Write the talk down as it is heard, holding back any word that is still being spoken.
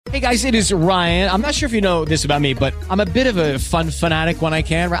Hey guys, it is Ryan. I'm not sure if you know this about me, but I'm a bit of a fun fanatic when I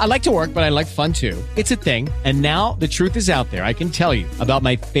can. I like to work, but I like fun too. It's a thing. And now the truth is out there. I can tell you about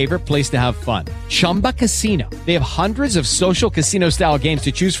my favorite place to have fun. Chumba Casino. They have hundreds of social casino style games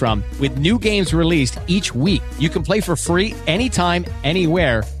to choose from with new games released each week. You can play for free anytime,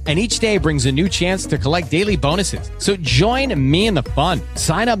 anywhere. And each day brings a new chance to collect daily bonuses. So join me in the fun.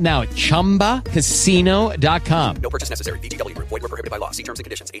 Sign up now at ChumbaCasino.com. No purchase necessary. VGW. Void where prohibited by law. See terms and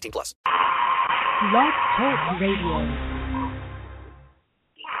conditions. 18+. Blog Talk Radio.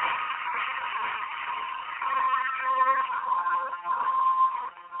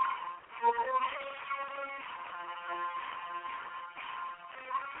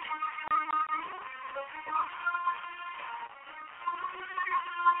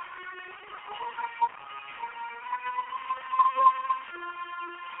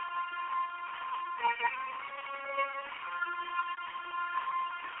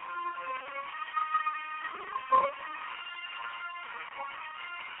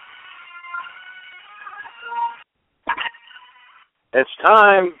 It's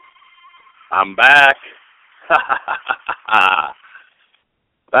time. I'm back.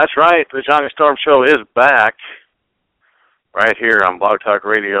 That's right. The Johnny Storm Show is back. Right here on Blog Talk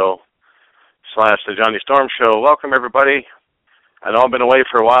Radio / The Johnny Storm Show. Welcome, everybody. I know I've been away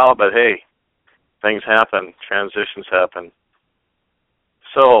for a while, but hey, things happen. Transitions happen.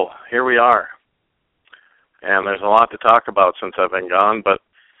 So, here we are. And there's a lot to talk about since I've been gone, but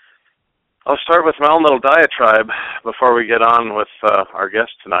I'll start with my own little diatribe before we get on with our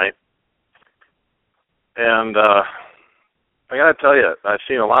guest tonight. And I got to tell you, I've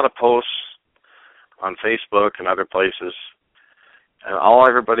seen a lot of posts on Facebook and other places, and all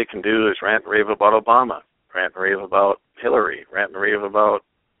everybody can do is rant and rave about Obama, rant and rave about Hillary, rant and rave about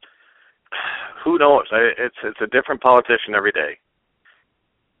who knows. It's a different politician every day.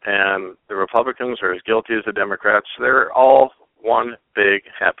 And the Republicans are as guilty as the Democrats. They're all one big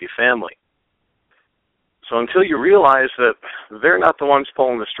happy family. So until you realize that they're not the ones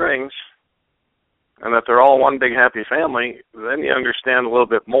pulling the strings and that they're all one big happy family, then you understand a little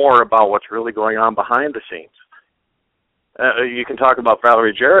bit more about what's really going on behind the scenes. You can talk about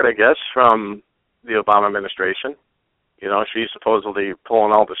Valerie Jarrett, I guess, from the Obama administration. You know, she's supposedly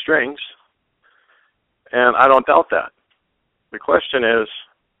pulling all the strings, and I don't doubt that. The question is,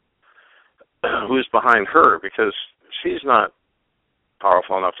 who's behind her? Because she's not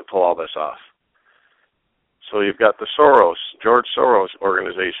powerful enough to pull all this off. So you've got the George Soros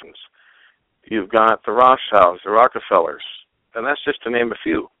organizations. You've got the Rothschilds, the Rockefellers, and that's just to name a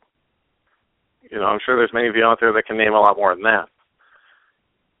few. You know, I'm sure there's many of you out there that can name a lot more than that.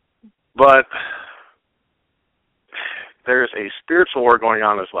 But there's a spiritual war going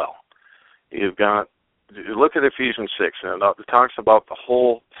on as well. You look at Ephesians 6, and it talks about the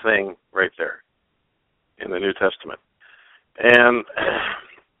whole thing right there in the New Testament. And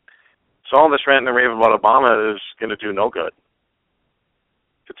so all this rant and rave about Obama is going to do no good.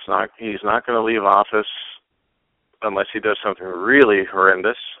 He's not going to leave office unless he does something really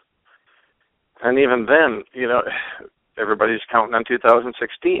horrendous. And even then, you know, everybody's counting on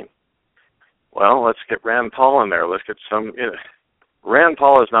 2016. Well, let's get Rand Paul in there. Let's get some. You know, Rand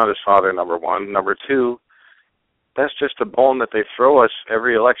Paul is not his father, number one. Number two, that's just a bone that they throw us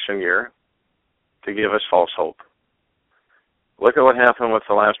every election year to give us false hope. Look at what happened with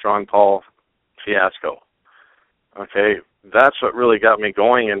the last Ron Paul fiasco. Okay, that's what really got me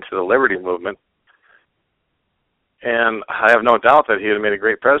going into the liberty movement. And I have no doubt that he would have made a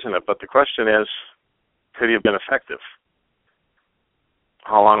great president, but the question is, could he have been effective?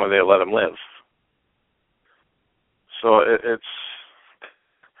 How long would they have let him live? So it's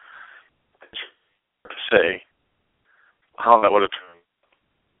to say how that would have turned.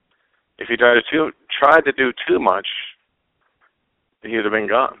 If he tried to do too much, he would have been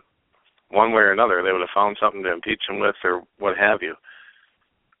gone. One way or another, they would have found something to impeach him with or what have you.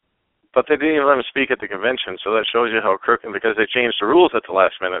 But they didn't even let him speak at the convention, so that shows you how crooked, because they changed the rules at the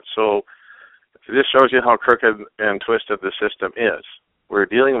last minute. So this shows you how crooked and twisted the system is. We're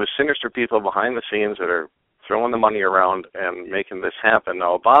dealing with sinister people behind the scenes that are throwing the money around and making this happen.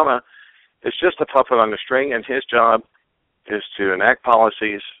 Now, Obama is just a puppet on the string, and his job is to enact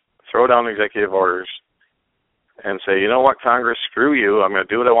policies, throw down executive orders, and say, you know what, Congress, screw you, I'm going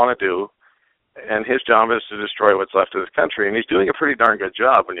to do what I want to do. And his job is to destroy what's left of this country. And he's doing a pretty darn good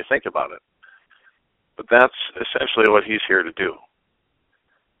job when you think about it. But that's essentially what he's here to do.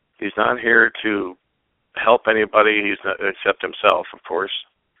 He's not here to help anybody except himself, of course.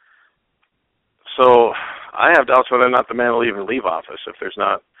 So I have doubts whether or not the man will even leave office if there's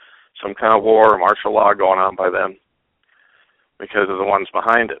not some kind of war or martial law going on by then. because of the ones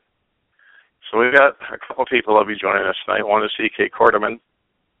behind it. So we've got a couple people that'll be joining us tonight. One is C.K. Quarterman.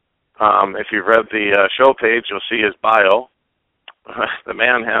 If you've read the show page, you'll see his bio. The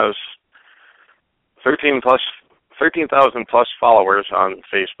man has 13,000 plus followers on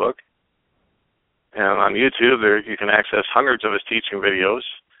Facebook. And on YouTube, there you can access hundreds of his teaching videos.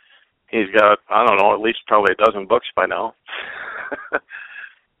 He's got, I don't know, at least probably a dozen books by now.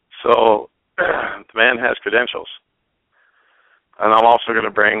 So the man has credentials. And I'm also going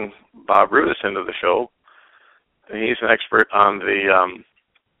to bring Bob Brutus into the show. He's an expert on the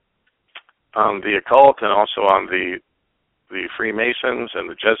occult and also on the Freemasons and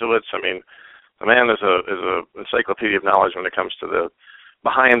the Jesuits. I mean, the man is a encyclopedia of knowledge when it comes to the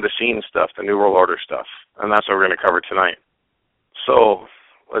behind the scenes stuff, the New World Order stuff, and that's what we're going to cover tonight. So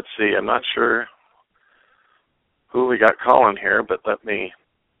let's see. I'm not sure who we got calling here, but let me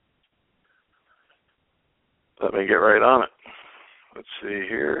get right on it. Let's see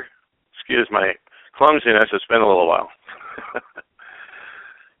here. Excuse my clumsiness. It's been a little while.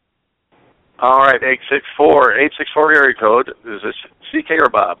 All right, 864 area code. Is this CK or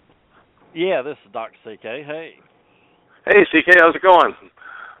Bob? Yeah, this is Dr. CK. Hey. Hey, CK, how's it going?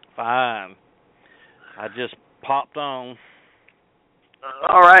 Fine. I just popped on.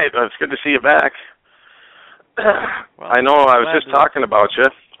 All right, well, it's good to see you back. Well, I know I was just talking about you.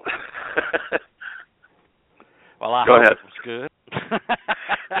 Well, I Go hope ahead. it was good.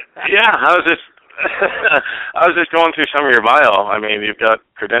 Yeah, I was just going through some of your bio. I mean, you've got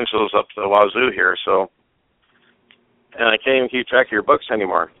credentials up to the wazoo here, so, and I can't even keep track of your books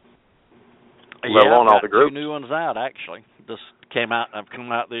anymore. Let alone all the groups. 2 new ones out, actually. Just came out. I've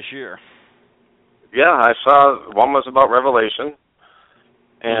come out this year. Yeah, I saw one was about Revelation,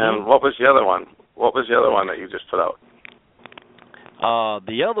 and what was the other one? What was the other one that you just put out?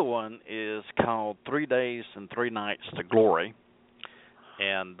 The other one is called 3 Days and 3 Nights to Glory,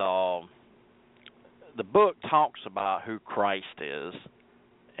 and the book talks about who Christ is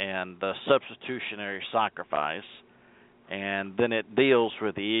and the substitutionary sacrifice, and then it deals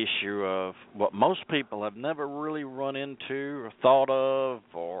with the issue of what most people have never really run into or thought of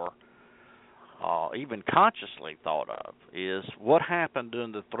or even consciously thought of, is what happened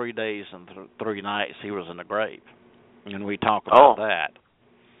during the 3 days and 3 nights he was in the grave. And we talk about that.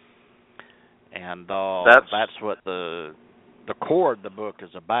 And that's what the core of the book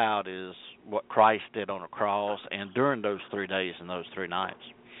is about, is what Christ did on the cross and during those 3 days and those 3 nights.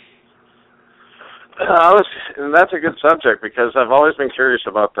 And that's a good subject because I've always been curious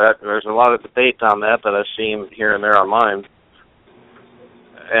about that. There's a lot of debate on that I've seen here and there online.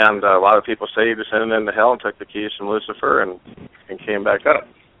 And a lot of people say he descended into hell and took the keys from Lucifer and came back up.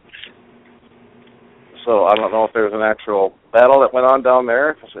 So I don't know if there was an actual battle that went on down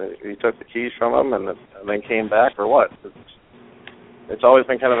there. He took the keys from him and then came back, or what? It's always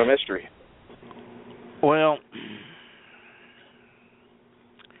been kind of a mystery. Well,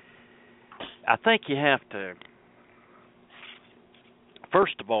 I think you have to,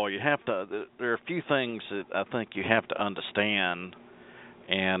 first of all, there are a few things that I think you have to understand.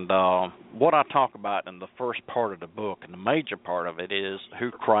 And what I talk about in the first part of the book, and the major part of it, is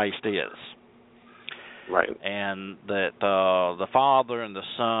who Christ is. Right. And that the Father and the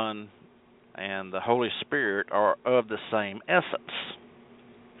Son and the Holy Spirit are of the same essence.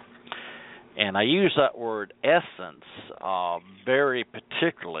 And I use that word essence very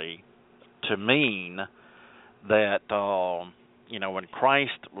particularly to mean that, when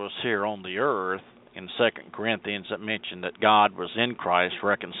Christ was here on the earth, in 2 Corinthians, it mentioned that God was in Christ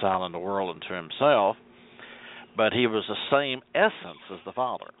reconciling the world unto himself, but he was the same essence as the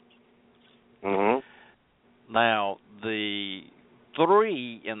Father. Mm-hmm. Now, the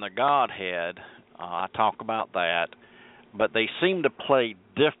three in the Godhead, I talk about that, but they seem to play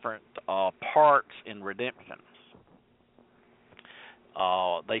different parts in redemption.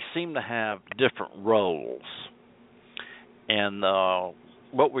 They seem to have different roles. And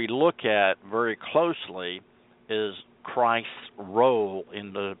what we look at very closely is Christ's role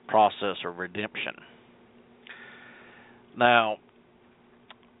in the process of redemption. Now,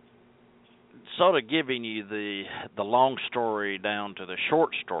 sort of giving you the long story down to the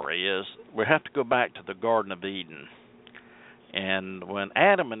short story is we have to go back to the Garden of Eden. And when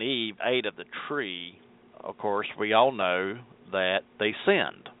Adam and Eve ate of the tree, of course, we all know that they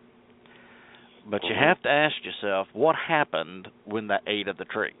sinned. But you have to ask yourself, what happened when they ate of the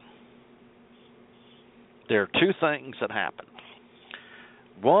tree? There are two things that happened.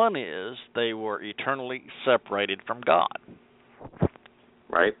 One is they were eternally separated from God.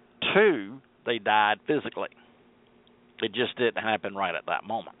 Right. Two, they died physically. It just didn't happen right at that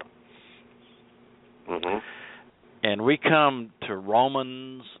moment. Mm-hmm. And we come to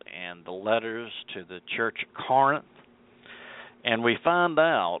Romans and the letters to the church at Corinth, and we find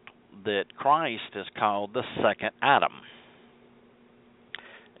out that Christ is called the second Adam,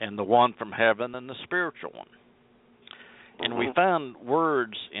 and the one from heaven and the spiritual one. And we find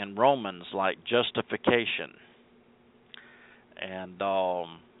words in Romans like justification. And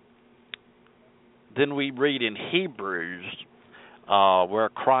then we read in Hebrews where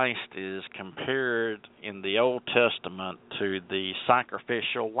Christ is compared in the Old Testament to the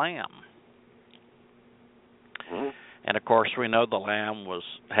sacrificial lamb. And of course, we know the lamb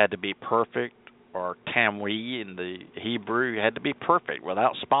had to be perfect, or tamwi in the Hebrew, had to be perfect,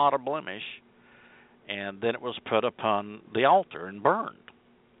 without spot or blemish. And then it was put upon the altar and burned.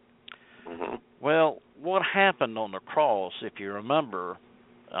 Well, what happened on the cross, if you remember,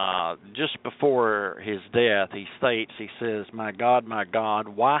 just before his death, he says, my God,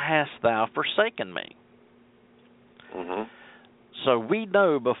 why hast thou forsaken me? So we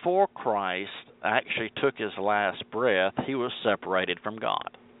know before Christ actually took his last breath, he was separated from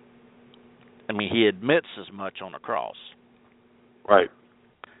God. I mean, he admits as much on the cross. Right.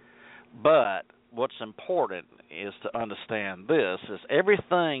 But what's important is to understand this, is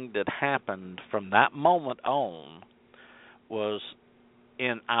everything that happened from that moment on was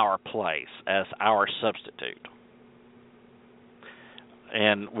in our place as our substitute.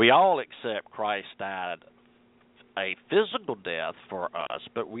 And we all accept Christ died a physical death for us,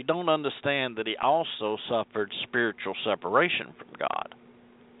 but we don't understand that he also suffered spiritual separation from God.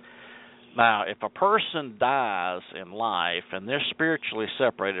 Now, if a person dies in life and they're spiritually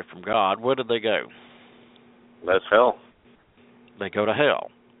separated from God, where do they go? That's hell. They go to hell.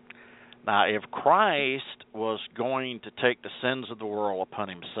 Now, if Christ was going to take the sins of the world upon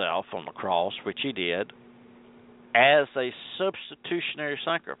himself on the cross, which he did, as a substitutionary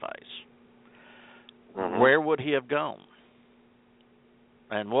sacrifice, where would he have gone?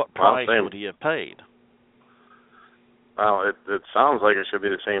 And what price would he have paid? Well, it sounds like it should be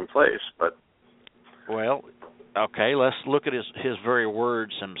the same place, but... Well, okay, let's look at his very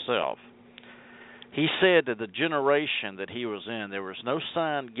words himself. He said that the generation that he was in, there was no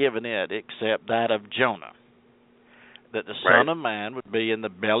sign given it except that of Jonah, that the Son of Man would be in the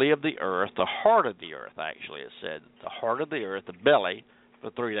belly of the earth, the heart of the earth, actually, it said, the heart of the earth, the belly,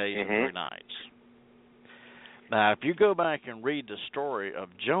 for 3 days and 3 nights. Now, if you go back and read the story of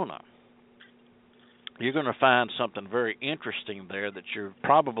Jonah, you're going to find something very interesting there that you've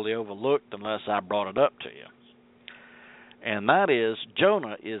probably overlooked unless I brought it up to you. And that is,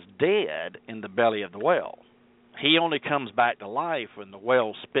 Jonah is dead in the belly of the whale. He only comes back to life when the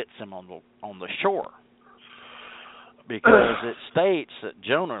whale spits him on the shore. Because it states that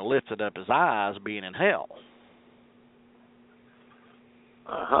Jonah lifted up his eyes being in hell.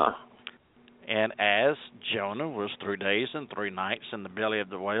 And as Jonah was 3 days and 3 nights in the belly of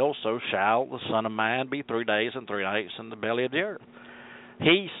the whale, so shall the Son of Man be 3 days and 3 nights in the belly of the earth.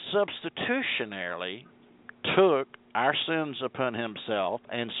 He substitutionarily took our sins upon himself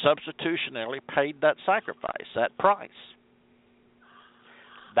and substitutionarily paid that sacrifice, that price.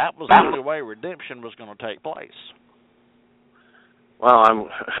 That was the only way redemption was going to take place. Well,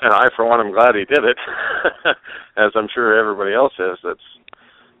 I for one, I'm glad he did it, as I'm sure everybody else is.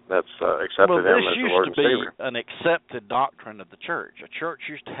 That's accepted him as the Lord and Savior. Well, this used to be an accepted doctrine of the church. A church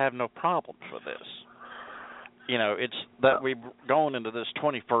used to have no problems with this. You know, it's that we've gone into this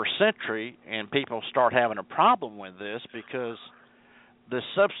 21st century and people start having a problem with this because the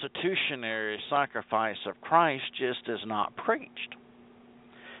substitutionary sacrifice of Christ just is not preached.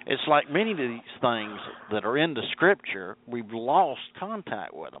 It's like many of these things that are in the Scripture, we've lost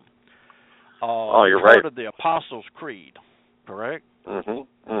contact with them. You're right. Part of the Apostles' Creed, correct?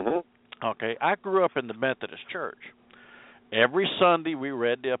 Okay, I grew up in the Methodist Church. Every Sunday we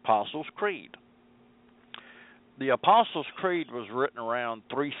read the Apostles' Creed. The Apostles' Creed was written around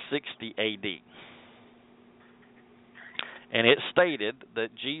 360 A.D. And it stated that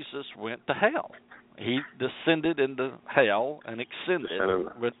Jesus went to hell. He descended into hell and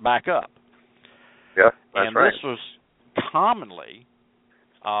went back up. Yeah, that's right. And this was commonly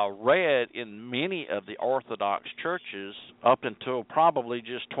read in many of the Orthodox churches up until probably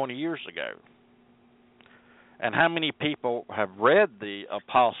just 20 years ago. And how many people have read the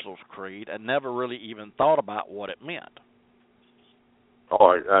Apostles' Creed and never really even thought about what it meant?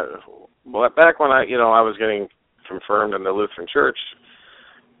 Well, back when I was getting confirmed in the Lutheran Church,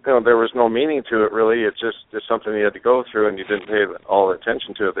 there was no meaning to it really. It's just something you had to go through, and you didn't pay all the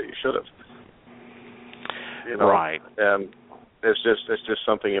attention to it that you should have. Right. And it's just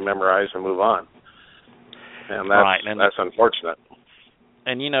something you memorize and move on. And that's unfortunate.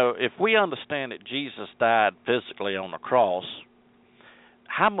 And, if we understand that Jesus died physically on the cross,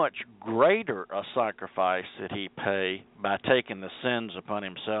 how much greater a sacrifice did he pay by taking the sins upon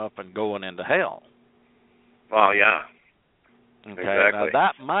himself and going into hell? Well, yeah. Okay, Exactly. now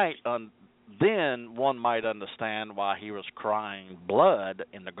that might, then one might understand why he was crying blood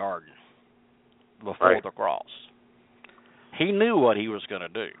in the garden before the cross. He knew what he was going to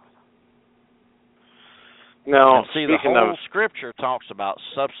do. Now, and see, the whole Scripture talks about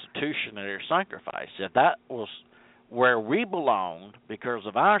substitutionary sacrifice. If that was where we belonged because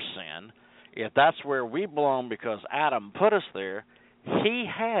of our sin, if that's where we belong because Adam put us there, he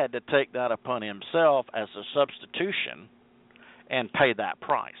had to take that upon himself as a substitution and pay that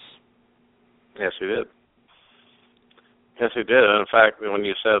price. Yes, he did. Yes, he did. And in fact, when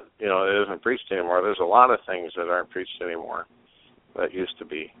you said, it isn't preached anymore, there's a lot of things that aren't preached anymore that used to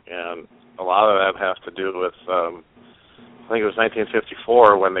be. And a lot of that has to do with, I think it was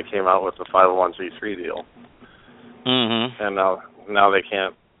 1954 when they came out with the 501c3 deal. Mm-hmm. And now they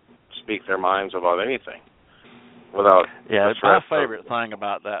can't speak their minds about anything without. Yeah, my favorite thing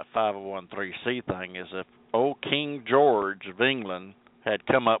about that 501c3 thing is if old King George of England had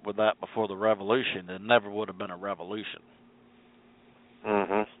come up with that before the Revolution, there never would have been a revolution.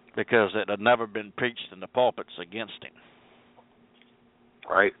 Mm-hmm. Because it had never been preached in the pulpits against him.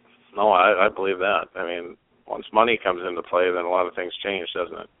 Right. No, I believe that. I mean, once money comes into play, then a lot of things change,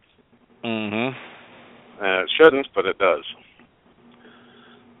 doesn't it? Mm-hmm. And it shouldn't, but it does.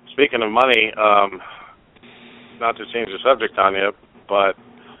 Speaking of money, not to change the subject on you, but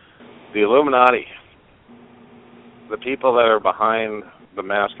the Illuminati, the people that are behind the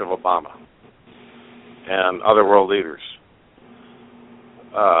mask of Obama and other world leaders,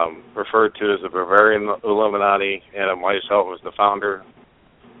 referred to as the Bavarian Illuminati, and Weishaupt was the founder.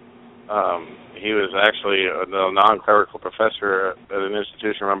 He was actually a non-clerical professor at an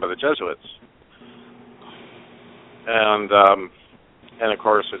institution run by the Jesuits. And of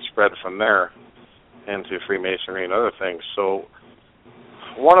course it spread from there into Freemasonry and other things. So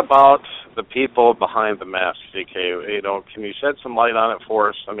what about the people behind the mask, CK? Can you shed some light on it for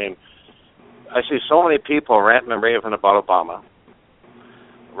us? I mean, I see so many people ranting and raving about Obama,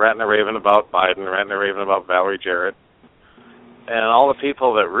 ranting and raving about Biden, ranting and raving about Valerie Jarrett, and all the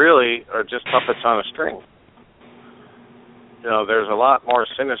people that really are just puppets on a string. There's a lot more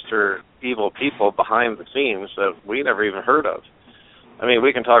sinister, evil people behind the scenes that we never even heard of. I mean,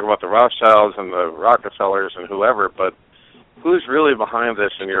 we can talk about the Rothschilds and the Rockefellers and whoever, but who's really behind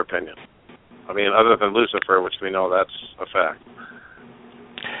this, in your opinion? I mean, other than Lucifer, which we know that's a fact.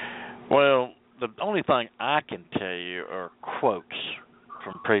 Well, the only thing I can tell you are quotes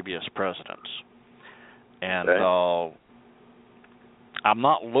from previous presidents. And I'm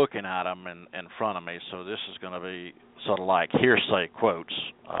not looking at them in front of me, so this is going to be sort of like hearsay quotes.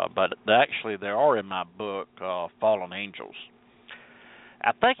 But actually, they are in my book, Fallen Angels.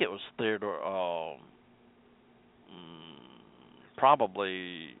 I think it was Theodore,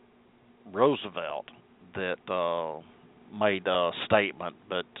 probably Roosevelt, that made a statement,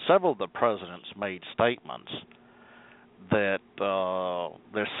 but several of the presidents made statements that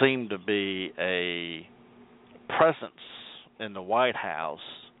there seemed to be a presence in the White House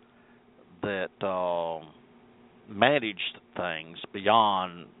that managed things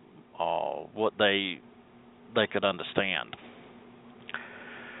beyond what they could understand.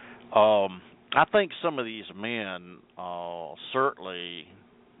 I think some of these men, certainly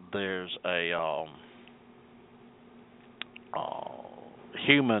there's a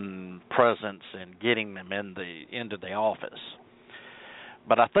human presence in getting them into the office.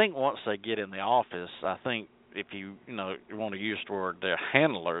 But I think once they get in the office, I think if you want to use the word, their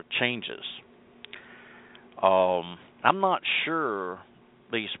handler changes. I'm not sure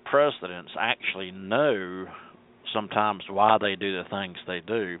these presidents actually know sometimes why they do the things they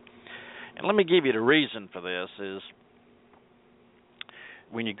do. And let me give you the reason for this is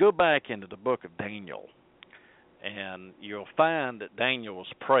when you go back into the book of Daniel, and you'll find that Daniel was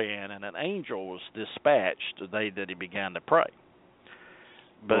praying, and an angel was dispatched the day that he began to pray.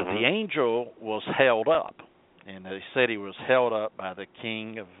 But the angel was held up, and they said he was held up by the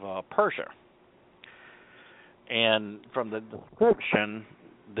king of Persia. And from the description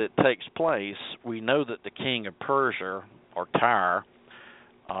that takes place, we know that the king of Persia, or Tyre,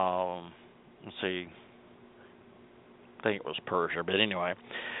 let's see, I think it was Persia, but anyway,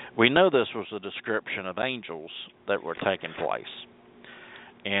 we know this was a description of angels that were taking place.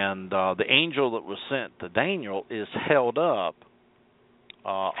 And the angel that was sent to Daniel is held up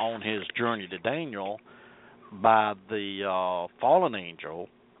on his journey to Daniel by the fallen angel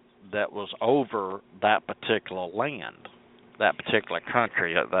that was over that particular land. that particular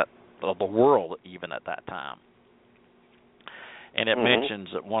country, of the world even at that time. And it mentions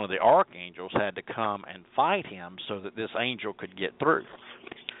that one of the archangels had to come and fight him so that this angel could get through.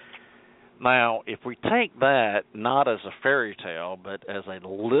 Now, if we take that not as a fairy tale, but as a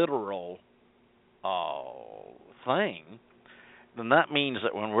literal thing, then that means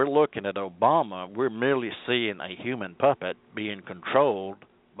that when we're looking at Obama, we're merely seeing a human puppet being controlled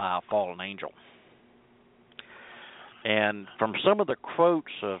by a fallen angel. And from some of the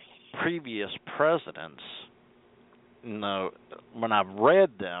quotes of previous presidents, when I've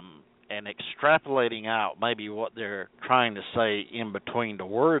read them and extrapolating out maybe what they're trying to say in between the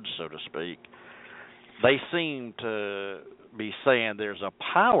words, so to speak, they seem to be saying there's a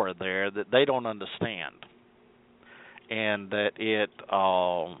power there that they don't understand, and that it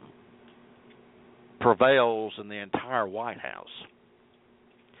prevails in the entire White House.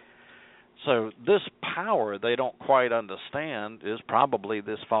 So this power they don't quite understand is probably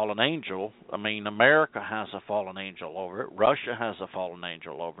this fallen angel. I mean, America has a fallen angel over it. Russia has a fallen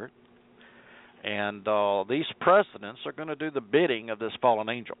angel over it. And these presidents are going to do the bidding of this fallen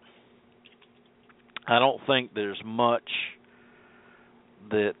angel. I don't think there's much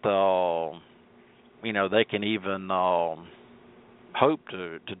that, they can even hope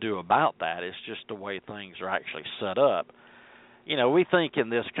to do about that. It's just the way things are actually set up. We think in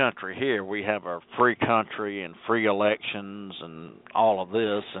this country here we have a free country and free elections and all of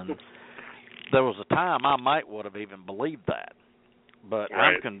this, and there was a time I might would have even believed that. But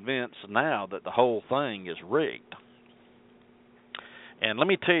right. I'm convinced now that the whole thing is rigged. And let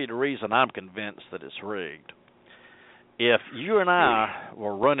me tell you the reason I'm convinced that it's rigged. If you and I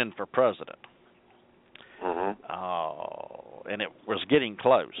were running for president, and it was getting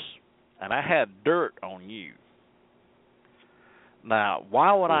close, and I had dirt on you, now,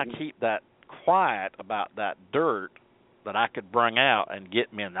 why would I keep that quiet about that dirt that I could bring out and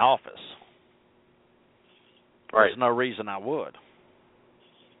get me in the office? Right. There's no reason I would.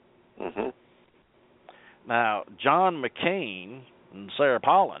 Now, John McCain and Sarah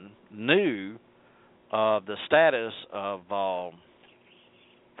Palin knew of the status of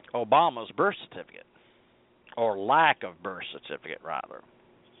Obama's birth certificate, or lack of birth certificate, rather.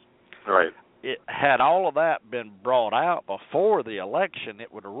 Right. It had all of that been brought out before the election,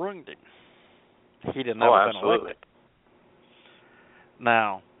 it would have ruined him. He'd have never been elected.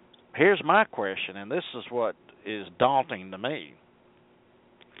 Now, here's my question, and this is what is daunting to me.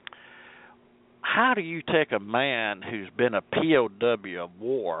 How do you take a man who's been a POW of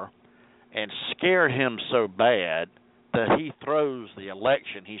war and scare him so bad that he throws the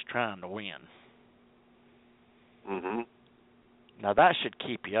election he's trying to win? Now, that should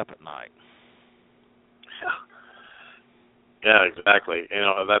keep you up at night. Yeah, exactly.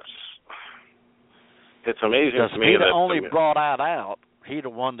 It's amazing to me that he'd only brought that out, he'd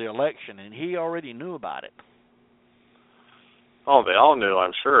have won the election, and he already knew about it. Oh, they all knew,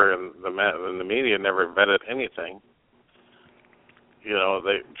 I'm sure, and the media never vetted anything.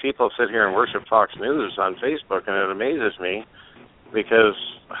 People sit here and worship Fox News on Facebook, and it amazes me because,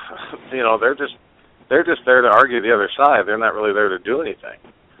 they're just there to argue the other side. They're not really there to do anything.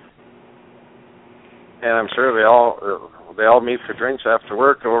 And I'm sure they all meet for drinks after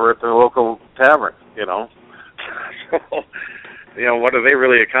work over at their local tavern, So, what are they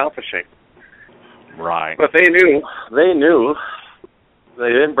really accomplishing? Right. But they knew. They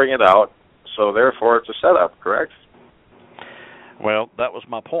didn't bring it out, so therefore it's a setup, correct? Well, that was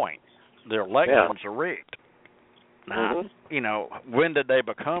my point. Their elections are rigged. Now, when did they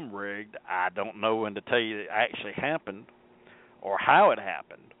become rigged? I don't know when to tell you it actually happened or how it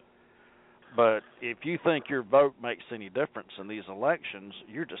happened. But if you think your vote makes any difference in these elections,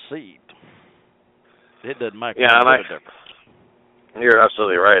 you're deceived. It doesn't make a bit of difference. You're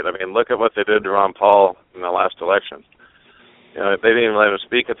absolutely right. I mean, look at what they did to Ron Paul in the last election. They didn't even let him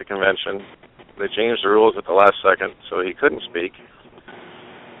speak at the convention. They changed the rules at the last second so he couldn't speak.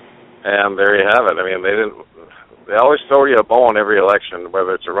 And there you have it. I mean, they always throw you a bone every election,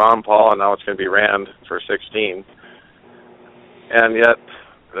 whether it's a Ron Paul and now it's going to be Rand for 16. And yet,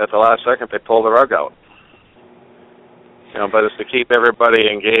 at the last second, they pull the rug out. But it's to keep everybody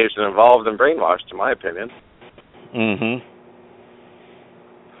engaged and involved and brainwashed, in my opinion.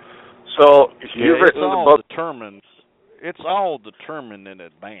 So you've written the book. It's all determined in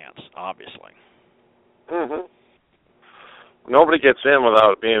advance, obviously. Nobody gets in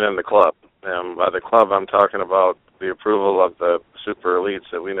without being in the club. And by the club, I'm talking about the approval of the super elites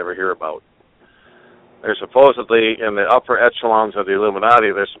that we never hear about. They're supposedly, in the upper echelons of the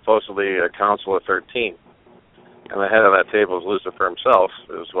Illuminati, they're supposedly a council of 13. And the head of that table is Lucifer himself,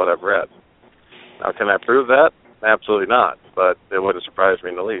 is what I've read. Now, can I prove that? absolutely not. But it wouldn't surprise me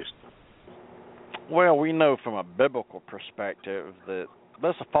in the least. Well, we know from a biblical perspective that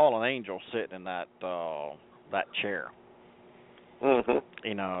there's a fallen angel sitting in that chair. Mm-hmm.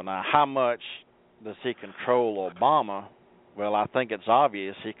 You know, now how much does he control Obama? Well, I think it's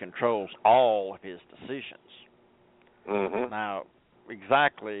obvious he controls all of his decisions. Mm-hmm. Now,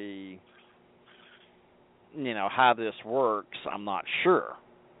 exactly, how this works, I'm not sure.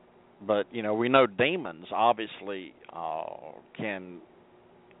 But, we know demons obviously can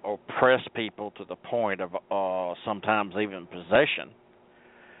oppress people to the point of sometimes even possession.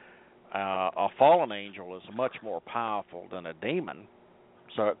 A fallen angel is much more powerful than a demon,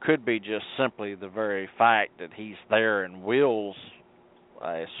 so it could be just simply the very fact that he's there and wills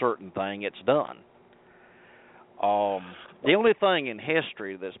a certain thing, it's done. The only thing in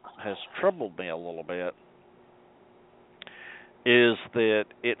history that has troubled me a little bit is that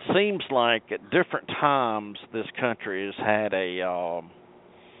it seems like at different times this country has had a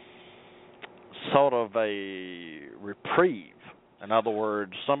sort of a reprieve. In other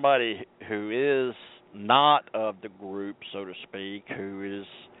words, somebody who is not of the group, so to speak, who is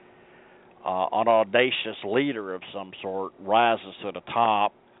an audacious leader of some sort, rises to the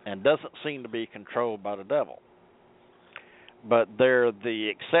top and doesn't seem to be controlled by the devil. But they're the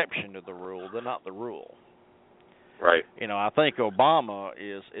exception to the rule. They're not the rule. Right. I think Obama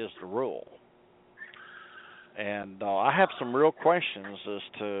is the rule. And I have some real questions as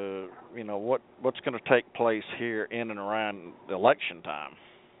to, what's going to take place here in and around the election time.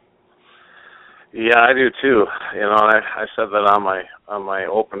 Yeah, I do too. I said that on my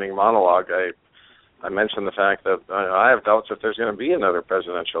opening monologue. I mentioned the fact that I have doubts if there's going to be another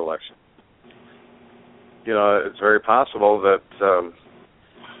presidential election. It's very possible that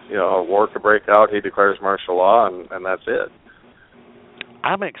a war could break out. He declares martial law, and that's it.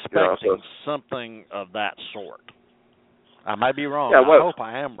 I'm expecting something of that sort. I might be wrong. Yeah, I hope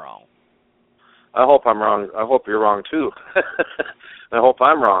I am wrong. I hope I'm wrong. I hope you're wrong too. I hope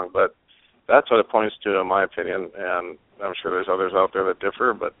I'm wrong, but that's what it points to, in my opinion. And I'm sure there's others out there that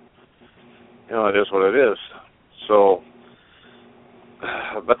differ, but it is what it is. So,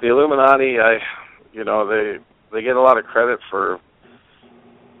 but the Illuminati, they get a lot of credit for.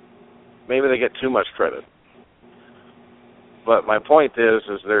 Maybe they get too much credit. But my point is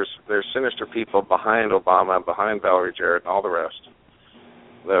there's sinister people behind Obama, behind Valerie Jarrett, and all the rest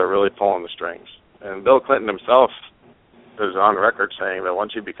that are really pulling the strings. And Bill Clinton himself is on record saying that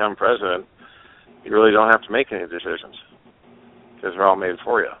once you become president, you really don't have to make any decisions because they're all made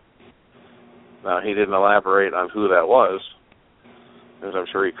for you. Now, he didn't elaborate on who that was, because I'm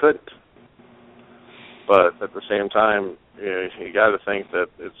sure he couldn't. But at the same time, you got to think that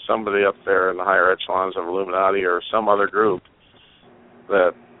it's somebody up there in the higher echelons of Illuminati or some other group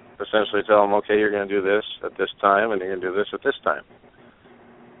that essentially tell them, okay, you're going to do this at this time, and you're going to do this at this time.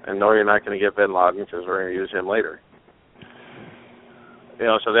 And no, you're not going to get Bin Laden because we're going to use him later.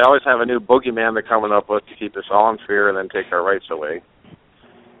 So they always have a new boogeyman they're coming up with to keep us all in fear and then take our rights away.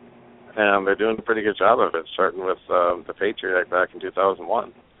 And they're doing a pretty good job of it, starting with the Patriot Act back in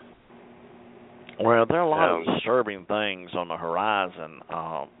 2001. Well, there are a lot of disturbing things on the horizon.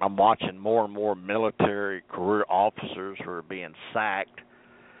 I'm watching more and more military career officers who are being sacked,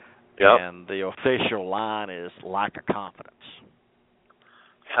 and the official line is lack of confidence.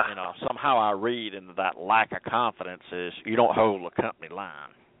 Somehow I read into that lack of confidence is you don't hold the company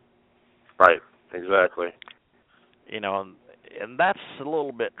line. Right, exactly. And that's a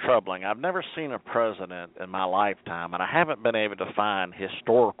little bit troubling. I've never seen a president in my lifetime, and I haven't been able to find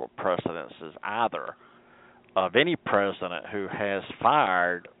historical precedences either of any president who has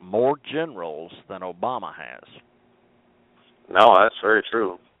fired more generals than Obama has. No, that's very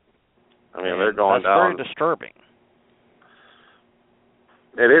true. They're going down. That's very disturbing.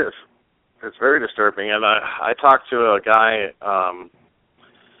 It is. It's very disturbing. And I talked to a guy,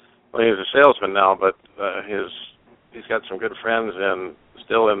 he's a salesman now, but he's got some good friends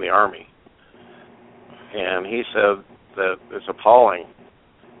still in the Army. And he said that it's appalling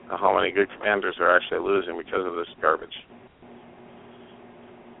how many good commanders are actually losing because of this garbage.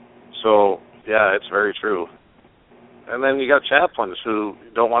 So, yeah, it's very true. And then you got chaplains who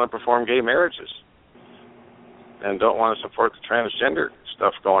don't want to perform gay marriages and don't want to support the transgender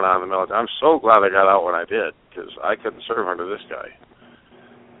stuff going on in the military. I'm so glad I got out when I did, because I couldn't serve under this guy.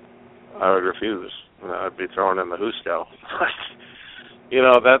 I would refuse. I'd be thrown in the hoosegow.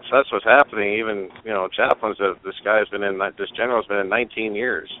 That's what's happening. Even, chaplains, this general's been in 19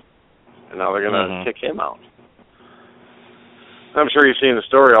 years, and now they're going to kick him out. I'm sure you've seen the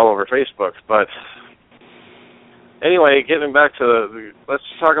story all over Facebook, but Anyway, getting back to let's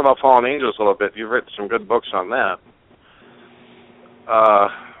talk about fallen angels a little bit. You've written some good books on that.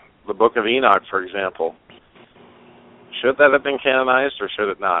 The Book of Enoch, for example. Should that have been canonized or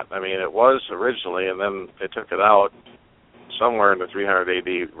should it not? I mean, it was originally, and then they took it out somewhere in the 300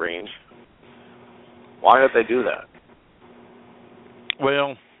 AD range. Why did they do that?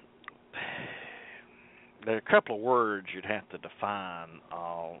 Well, there are a couple of words you'd have to define.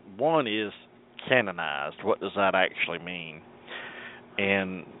 One is canonized. What does that actually mean?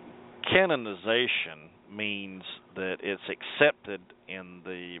 And canonization means that it's accepted in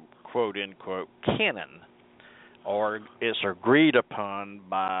the quote-unquote canon, or it's agreed upon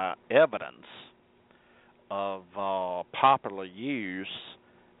by evidence of popular use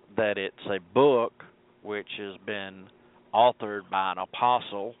that it's a book which has been authored by an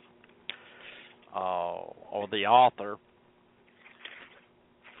apostle or the author,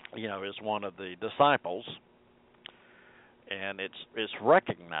 is one of the disciples, and it's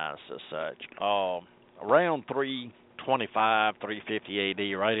recognized as such. Around 325, 350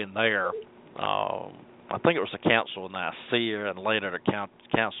 AD, right in there, I think it was the Council of Nicaea and later the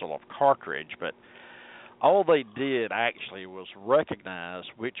Council of Carthage, but all they did actually was recognize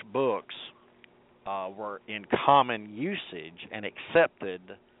which books were in common usage and accepted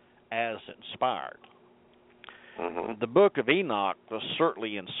as inspired. Mm-hmm. The Book of Enoch was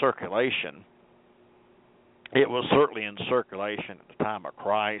certainly in circulation. It was certainly in circulation at the time of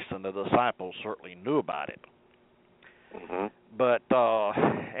Christ, and the disciples certainly knew about it. Mm-hmm. But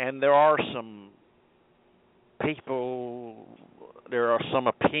and there are some people, there are some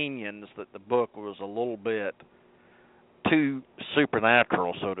opinions that the book was a little bit too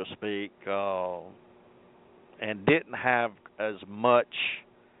supernatural, so to speak, and didn't have as much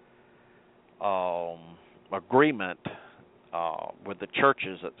agreement with the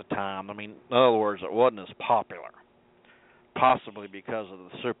churches at the time. I mean, in other words, it wasn't as popular, possibly because of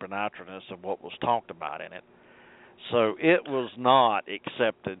the supernaturalness of what was talked about in it. So it was not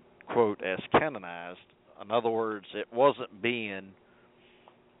accepted, quote, as canonized. In other words, it wasn't being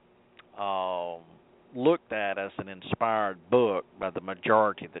looked at as an inspired book by the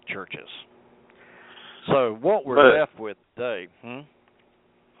majority of the churches. So what we're left with today.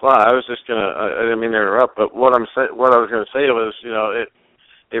 Well, I was just I didn't mean to interrupt, but what I was going to say was,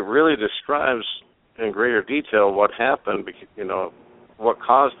 it really describes in greater detail what happened, what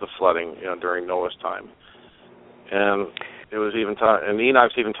caused the flooding, during Noah's time, and it was even and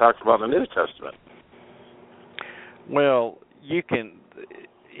Enoch's even talked about in the New Testament. Well, you can,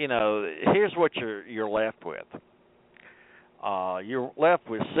 here's what you're left with. You're left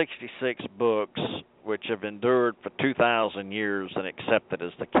with 66 books which have endured for 2,000 years and accepted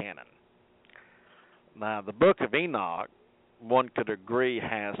as the canon. Now, the Book of Enoch, one could agree,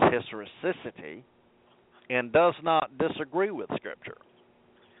 has historicity and does not disagree with Scripture.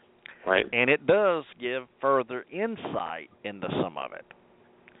 Right. And it does give further insight into some of it.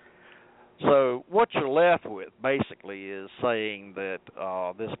 So what you're left with, basically, is saying that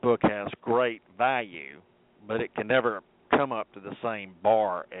this book has great value, but it can never come up to the same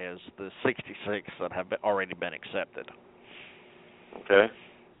bar as the 66 that have already been accepted. Okay.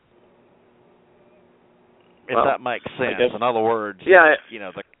 If that makes sense. In other words, yeah,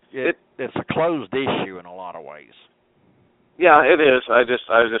 it's a closed issue in a lot of ways. Yeah, it is. I just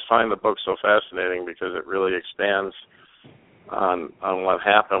find the book so fascinating because it really expands on what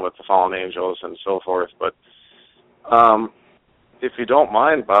happened with the fallen angels and so forth. But if you don't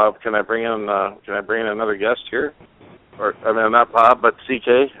mind, Bob, can I bring in another guest here? Or not Bob, but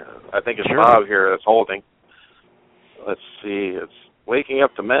CK. I think it's sure. Bob here that's holding. Let's see. It's Waking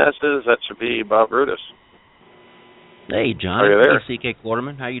Up the Masses. That should be Bob Brutus. Hey, John. Are you there? Hey, CK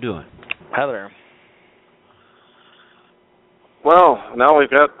Quarterman. How you doing? Hi there. Well, now we've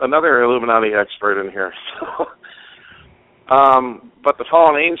got another Illuminati expert in here. But the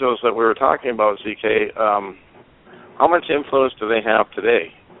fallen angels that we were talking about, CK, how much influence do they have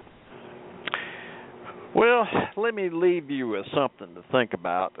today? Well, let me leave you with something to think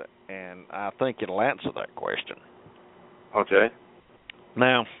about, and I think it'll answer that question. Okay.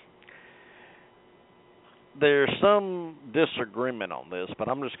 Now, there's some disagreement on this, but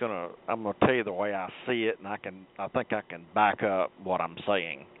I'm gonna tell you the way I see it, and I think I can back up what I'm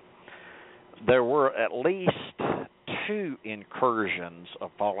saying. There were at least 2 incursions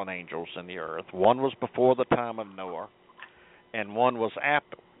of fallen angels in the earth. One was before the time of Noah, and one was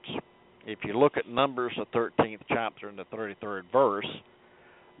afterwards. If you look at Numbers, the 13th chapter and the 33rd verse,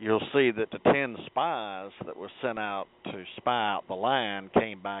 you'll see that the 10 spies that were sent out to spy out the land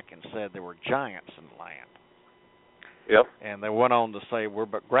came back and said there were giants in the land. Yep. And they went on to say, we're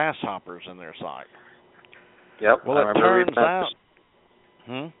but grasshoppers in their sight. Yep. Well, I it remember reading turns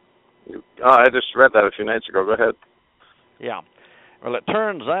that. out. I just read that a few nights ago. Go ahead. Yeah. Well, it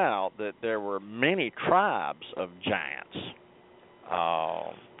turns out that there were many tribes of giants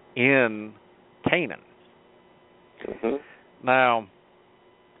in Canaan. Mm-hmm. Now,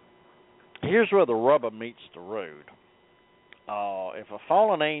 here's where the rubber meets the road. If a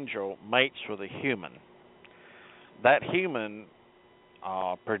fallen angel mates with a human, that human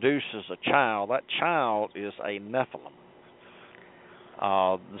produces a child. That child is a Nephilim.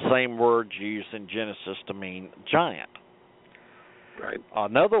 The same word used in Genesis to mean giant. Right.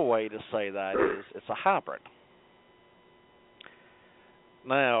 Another way to say that is it's a hybrid.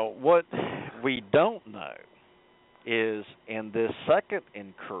 Now, what we don't know is in this second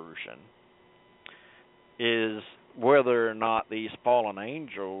incursion is whether or not these fallen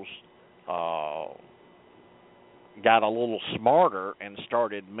angels got a little smarter and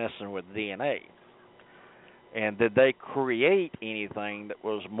started messing with DNA. And did they create anything that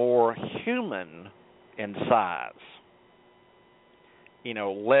was more human in size?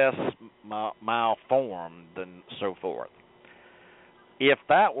 Less malformed and so forth. If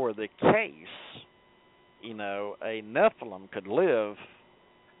that were the case, a Nephilim could live,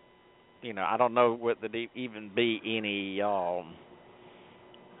 I don't know what there'd even be any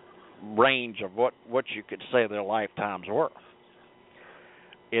range of what you could say their lifetimes were.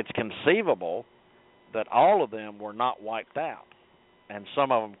 It's conceivable that all of them were not wiped out, and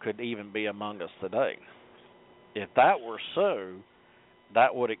some of them could even be among us today. If that were so,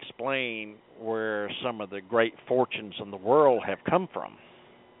 that would explain where some of the great fortunes in the world have come from.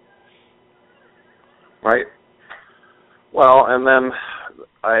 Right. Well, and then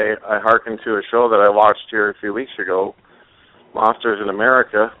I hearkened to a show that I watched here a few weeks ago, Monsters in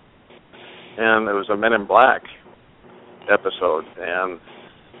America, and it was a Men in Black episode, and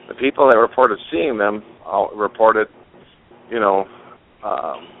the people that reported seeing them all reported,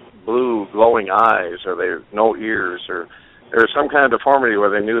 blue glowing eyes, or they no ears, or there was some kind of deformity where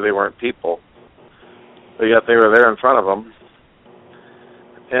they knew they weren't people, but yet they were there in front of them.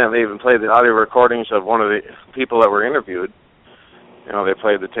 And they even played the audio recordings of one of the people that were interviewed. They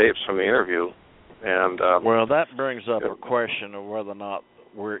played the tapes from the interview. And well, that brings up a question of whether or not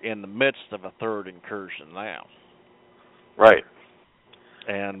we're in the midst of a third incursion now. Right.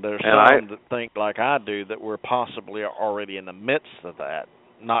 And there's some that think, like I do, that we're possibly already in the midst of that,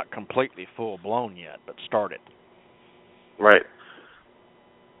 not completely full-blown yet, but started. Right.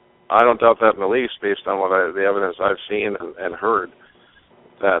 I don't doubt that in the least, based on the evidence I've seen and heard.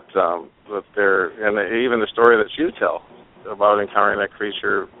 That they're, and even the story that you tell about encountering that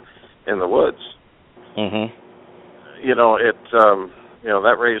creature in the woods. Mm-hmm.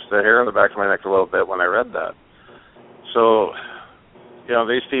 That raised the hair on the back of my neck a little bit when I read that. So,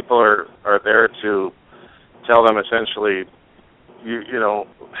 these people are there to tell them essentially,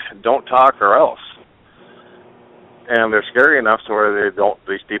 don't talk or else. And they're scary enough to where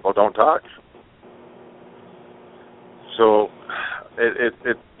these people don't talk. So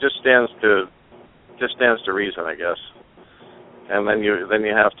it just stands to reason, I guess. And then you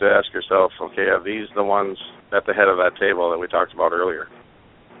have to ask yourself, okay, are these the ones at the head of that table that we talked about earlier?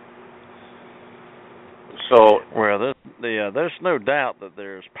 So well, there's no doubt that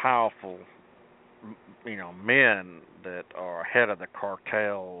there's powerful, men that are head of the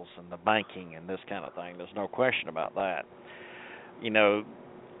cartels and the banking and this kind of thing. There's no question about that. The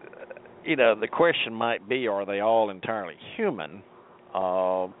question might be, are they all entirely human?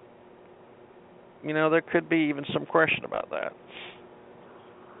 There could be even some question about that.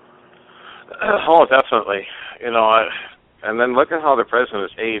 Oh, definitely. And then look at how the president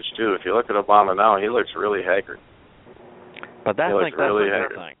has aged, too. If you look at Obama now, he looks really haggard. But I think that's really a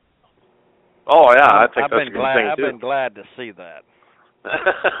good thing. Oh, yeah, I think that's a good thing, too. I've been glad to see that.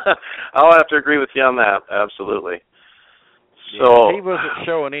 I'll have to agree with you on that, absolutely. Yeah, so if he wasn't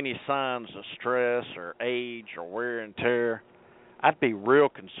showing any signs of stress or age or wear and tear, I'd be real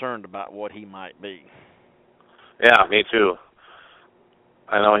concerned about what he might be. Yeah, me too.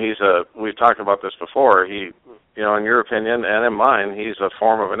 I know we've talked about this before. He, in your opinion and in mine, he's a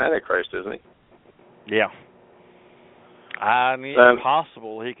form of an Antichrist, isn't he? Yeah. It's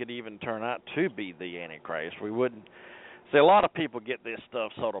possible he could even turn out to be the Antichrist. We wouldn't. See, a lot of people get this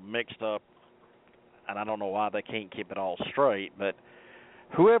stuff sort of mixed up, and I don't know why they can't keep it all straight, but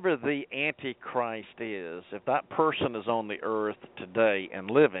whoever the Antichrist is, if that person is on the earth today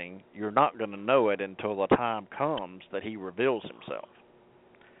and living, you're not going to know it until the time comes that he reveals himself.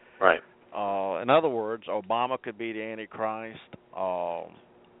 Right. In other words, Obama could be the Antichrist.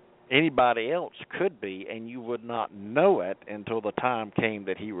 Anybody else could be, and you would not know it until the time came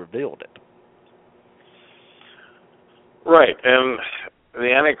that he revealed it. Right, and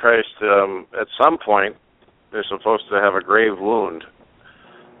the Antichrist, at some point, is supposed to have a grave wound.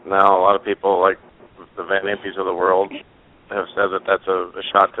 Now, a lot of people, like the Van Impe's of the world, have said that that's a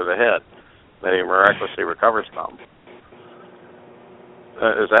shot to the head, that he miraculously recovers from.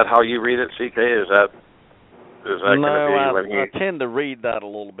 Is that how you read it, CK? Is that going to be when he... I tend to read that a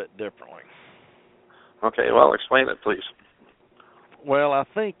little bit differently. Okay, well, explain it, please. Well, I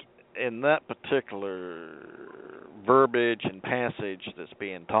think in that particular verbiage and passage that's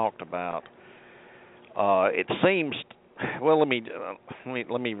being talked about, it seems. Well, let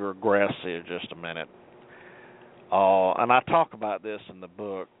me regress here just a minute. And I talk about this in the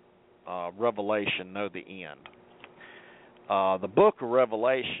book, Revelation, Know the End. The book of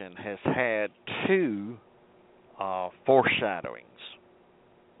Revelation has had two foreshadowings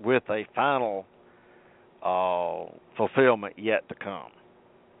with a final fulfillment yet to come.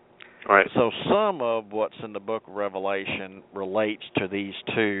 Right. So some of what's in the book of Revelation relates to these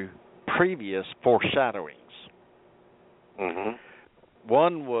two previous foreshadowings. Mm-hmm.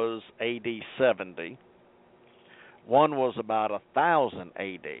 One was AD 70. One was about 1000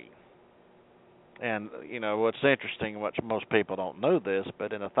 AD. And, you know, what's interesting, which most people don't know this,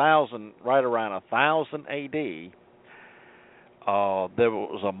 but in right around 1000 AD, there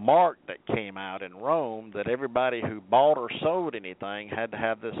was a mark that came out in Rome that everybody who bought or sold anything had to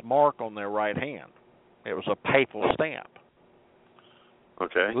have this mark on their right hand. It was a papal stamp.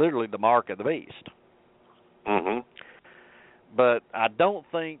 Okay. Literally the mark of the beast. Mm-hmm. But I don't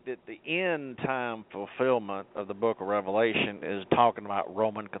think that the end time fulfillment of the book of Revelation is talking about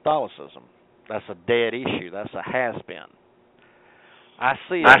Roman Catholicism. That's a dead issue. That's a has-been. I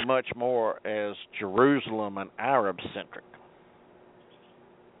see it much more as Jerusalem and Arab-centric.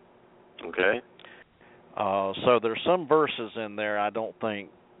 Okay. So there's some verses in there I don't think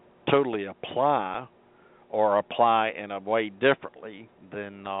totally apply or apply in a way differently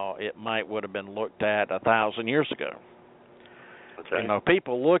than it would have been looked at 1,000 years ago. Okay. You know,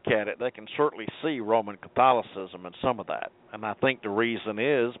 people look at it, they can certainly see Roman Catholicism in some of that. And I think the reason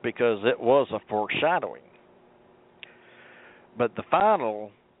is because it was a foreshadowing. But the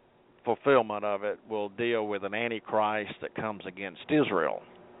final fulfillment of it will deal with an Antichrist that comes against Israel.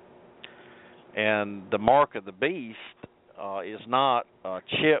 And the mark of the beast is not a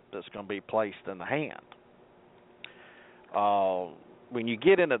chip that's going to be placed in the hand. When you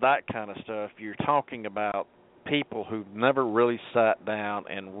get into that kind of stuff, you're talking about people who've never really sat down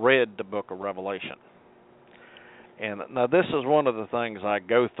and read the book of Revelation. And now this is one of the things I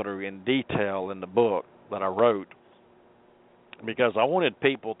go through in detail in the book that I wrote, because I wanted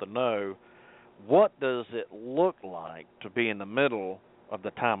people to know, what does it look like to be in the middle of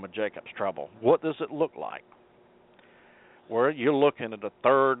the time of Jacob's trouble? What does it look like? Where you're looking at a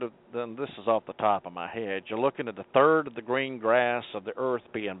third of, then this is off the top of my head, you're looking at a third of the green grass of the earth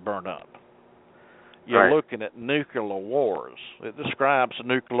being burned up. You're looking at nuclear wars. It describes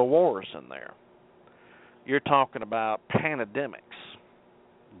nuclear wars in there. You're talking about pandemics,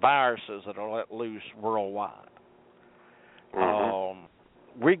 viruses that are let loose worldwide.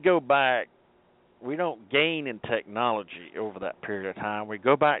 Mm-hmm. We go back, we don't gain in technology over that period of time. We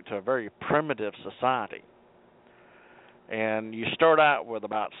go back to a very primitive society. And you start out with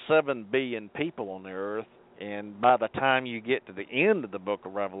about 7 billion people on the earth, and by the time you get to the end of the book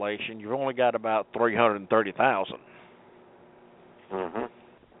of Revelation, you've only got about 330,000. Mm-hmm.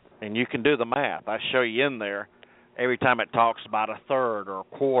 And you can do the math. I show you in there, every time it talks about a third or a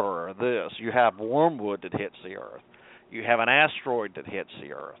quarter or this, you have wormwood that hits the earth. You have an asteroid that hits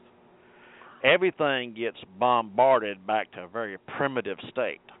the earth. Everything gets bombarded back to a very primitive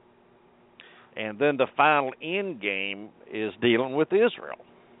state. And then the final end game is dealing with Israel.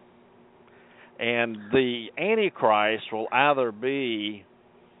 And the Antichrist will either be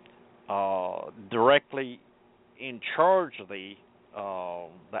directly in charge of the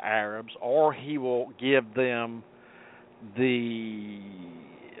Arabs, or he will give them the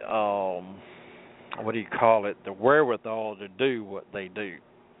the wherewithal to do what they do.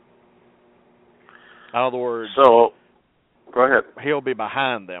 In other words, so go ahead. He'll be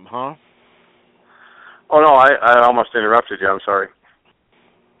behind them, huh? Oh no, I almost interrupted you. I'm sorry.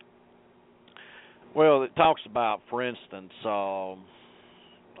 Well, it talks about, for instance, a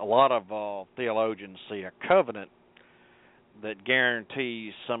lot of theologians see a covenant that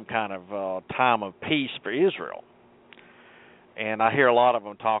guarantees some kind of time of peace for Israel. And I hear a lot of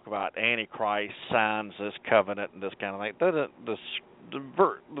them talk about Antichrist signs this covenant and this kind of thing.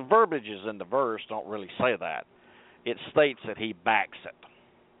 The verbiages in the verse don't really say that. It states that he backs it.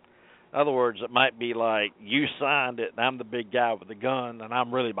 In other words, it might be like, you signed it, and I'm the big guy with the gun, and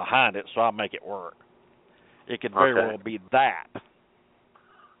I'm really behind it, so I'll make it work. It could very Okay. well be that.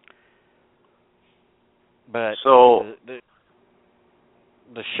 But So,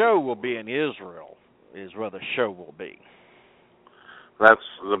 the show will be in Israel, is where the show will be. that's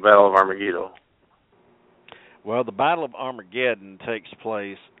the Battle of Armageddon. Well, the Battle of Armageddon takes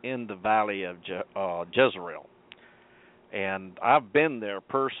place in the Valley of Jezreel. And I've been there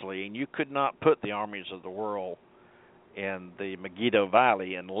personally, and you could not put the armies of the world in the Megiddo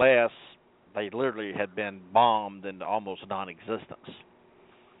Valley unless they literally had been bombed into almost non-existence.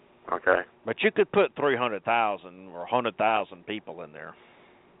 Okay. But you could put 300,000 or 100,000 people in there.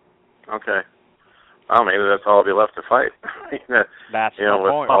 Okay. Well, maybe that's all be left to fight. That's you the know,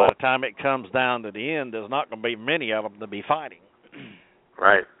 point. By the time it comes down to the end, there's not going to be many of them to be fighting.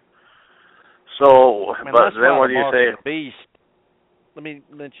 Right. So, And but that's then why what the do you mark say? of the beast. Let me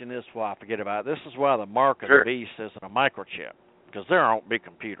mention this before I forget about it. This is why the mark of Sure. the beast isn't a microchip, because there won't be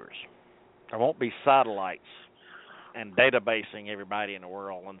computers. There won't be satellites and databasing everybody in the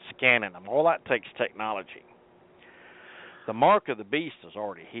world and scanning them. All that takes technology. The mark of the beast is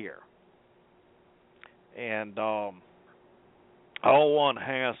already here. And all one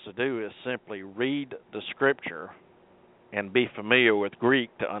has to do is simply read the scripture and be familiar with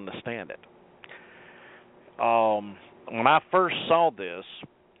Greek to understand it. When I first saw this,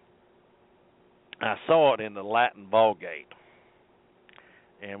 I saw it in the Latin Vulgate.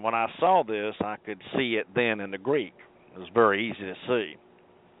 And when I saw this, I could see it then in the Greek. It was very easy to see.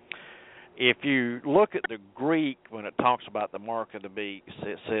 If you look at the Greek when it talks about the mark of the beast,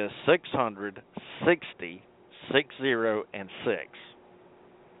 it says 600, 60, 60, and 6.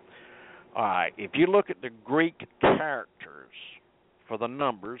 All right, if you look at the Greek characters for the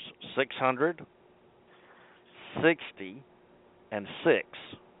numbers 600, 60, and 6,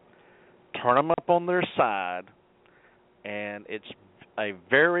 turn them up on their side, and it's a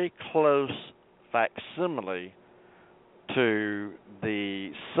very close facsimile to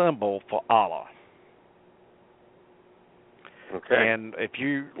the symbol for Allah. Okay. And if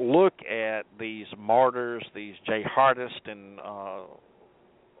you look at these martyrs, these jihadists in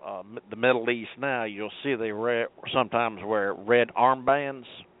the Middle East now, you'll see they sometimes wear red armbands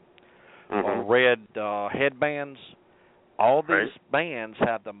or red headbands. All these bands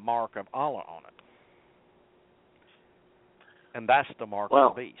have the mark of Allah on it. And that's the mark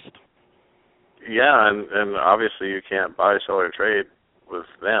of the beast. Yeah, and obviously you can't buy, sell, or trade with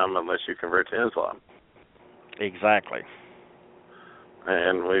them unless you convert to Islam. Exactly.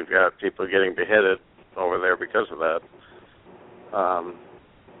 And we've got people getting beheaded over there because of that.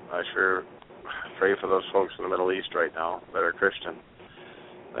 I sure pray for those folks in the Middle East right now that are Christian.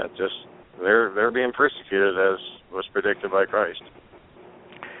 That just they're being persecuted as was predicted by Christ.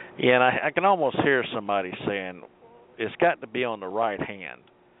 Yeah, and I can almost hear somebody saying, it's got to be on the right hand.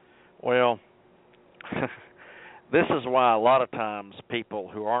 Well, this is why a lot of times people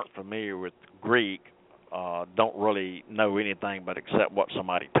who aren't familiar with Greek don't really know anything but accept what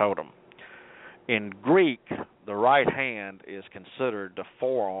somebody told them. In Greek, the right hand is considered the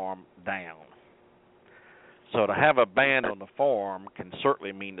forearm down. So to have a band on the forearm can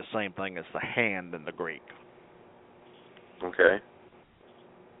certainly mean the same thing as the hand in the Greek. Okay.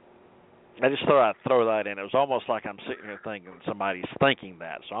 I just thought I'd throw that in. It was almost like I'm sitting here thinking somebody's thinking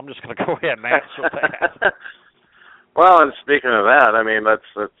that. So I'm just going to go ahead and answer that. Well, and speaking of that, I mean,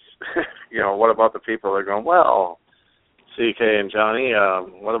 that's you know, what about the people that are going, well, CK and Johnny,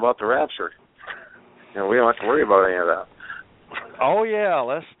 what about the rapture? You know, we don't have to worry about any of that. Oh, yeah,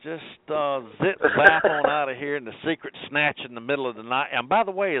 let's just zap on out of here in the secret snatch in the middle of the night. And by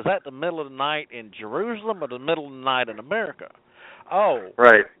the way, is that the middle of the night in Jerusalem or the middle of the night in America? Oh,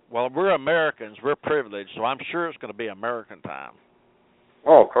 right. Well, we're Americans. We're privileged, so I'm sure it's going to be American time.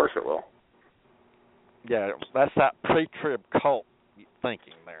 Oh, of course it will. Yeah, that's that pre-trib cult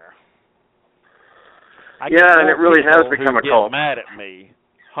thinking there. Yeah, and it really has become a cult. Get mad at me,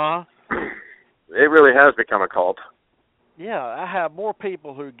 huh? It really has become a cult. Yeah, I have more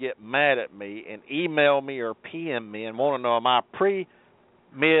people who get mad at me and email me or PM me and want to know am I pre,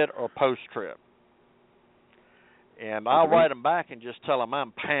 mid, or post-trib. And I'll write them back and just tell them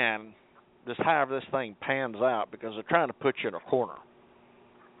I'm pan, just however this thing pans out, because they're trying to put you in a corner.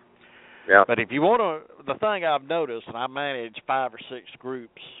 Yeah. But if you want to, the thing I've noticed, and I manage 5 or 6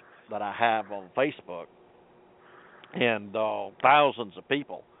 groups that I have on Facebook, and thousands of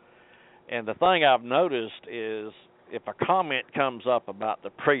people. And the thing I've noticed is if a comment comes up about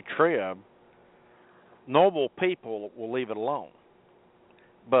the pre-trib, normal people will leave it alone.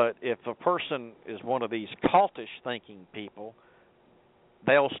 But if a person is one of these cultish thinking people,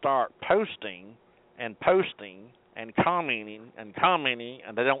 they'll start posting and commenting, and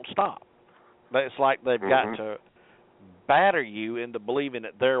they don't stop. It's like they've got to batter you into believing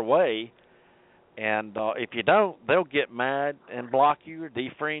it their way, and if you don't, they'll get mad and block you or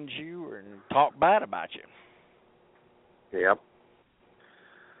defriend you or talk bad about you. Yep.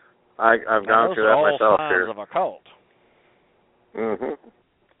 I've gone through that myself here. Those are all signs of a cult. Mm-hmm.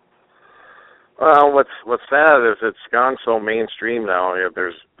 Well, what's sad is it's gone so mainstream now. You know,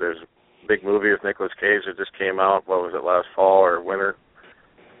 there's a big movie with Nicolas Cage that just came out. What was it, last fall or winter?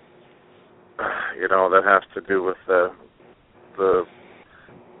 You know, that has to do with the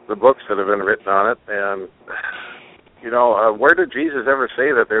books that have been written on it. And you know, where did Jesus ever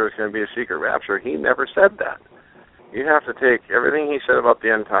say that there was going to be a secret rapture? He never said that. You have to take everything he said about the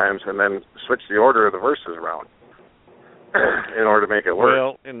end times and then switch the order of the verses around in order to make it work.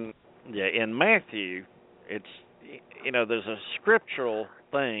 Well, in Matthew, it's, you know, there's a scriptural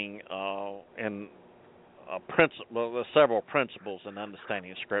thing and a principle. Well, there's several principles in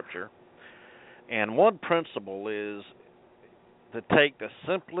understanding Scripture, and one principle is to take the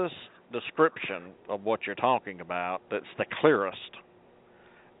simplest description of what you're talking about, that's the clearest,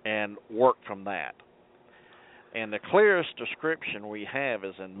 and work from that. And the clearest description we have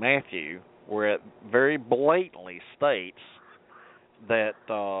is in Matthew, where it very blatantly states that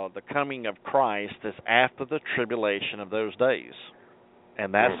the coming of Christ is after the tribulation of those days.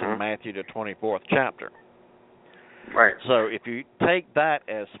 And that's in Matthew, the 24th chapter. Right. So if you take that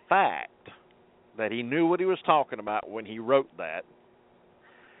as fact, that he knew what he was talking about when he wrote that,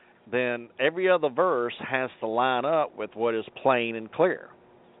 then every other verse has to line up with what is plain and clear.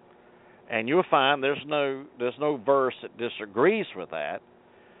 And you'll find there's no verse that disagrees with that.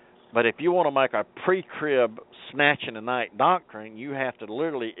 But if you want to make a pre-crib snatch in the night doctrine, you have to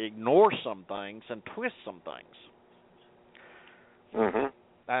literally ignore some things and twist some things. Mm-hmm.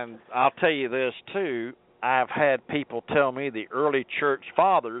 And I'll tell you this, too. I've had people tell me the early church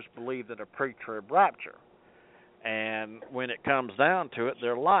fathers believed in a pre-trib rapture. And when it comes down to it,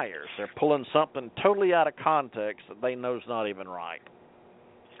 they're liars. They're pulling something totally out of context that they know is not even right.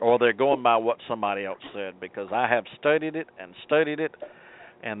 Or they're going by what somebody else said, because I have studied it,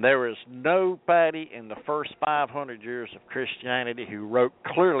 and there is nobody in the first 500 years of Christianity who wrote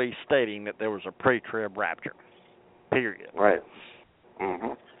clearly stating that there was a pre-trib rapture, period. Right.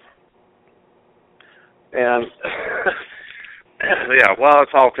 Mm-hmm. And, yeah, well,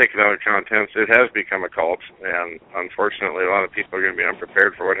 it's all taken out of context. It has become a cult, and unfortunately a lot of people are going to be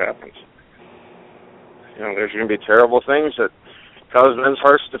unprepared for what happens. You know, there's going to be terrible things that cause men's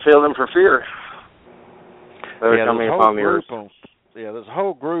hearts to fail them for fear. They're coming upon the earth. There's a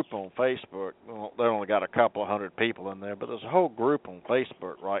whole group on Facebook. Well, they only got a couple of hundred people in there, but there's a whole group on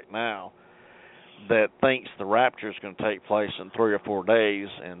Facebook right now that thinks the rapture is going to take place in 3 or 4 days,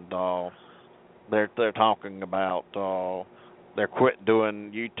 and they're talking about they're quit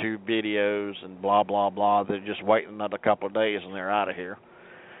doing YouTube videos and blah blah blah. They're just waiting another couple of days and they're out of here.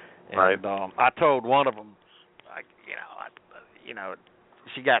 And, right. I told one of them,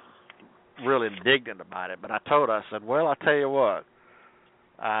 she got really indignant about it, but I told her, I said, well, I tell you what,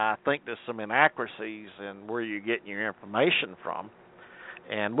 I think there's some inaccuracies in where you're getting your information from,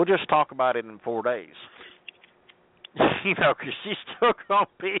 and we'll just talk about it in 4 days. Because she's still going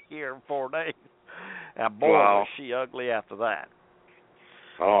to be here in 4 days. And boy, was she ugly after that.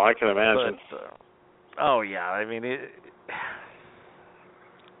 Oh, I can imagine. But, oh, yeah, I mean,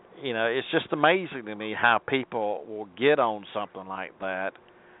 it's just amazing to me how people will get on something like that,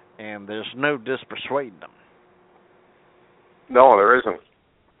 and there's no dispersuading them. No, there isn't.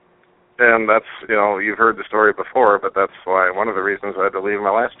 And that's, you've heard the story before, but that's why one of the reasons I had to leave my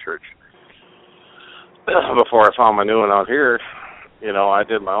last church. Before I found my new one out here, I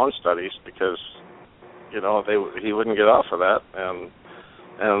did my own studies because, he wouldn't get off of that. And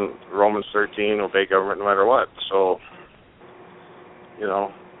Romans 13, obey government no matter what. So,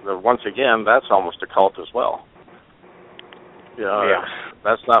 once again, that's almost a cult as well. Yeah.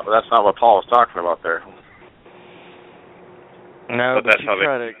 That's not what Paul was talking about there. No, but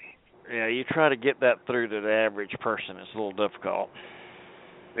you try to get that through to the average person. It's a little difficult.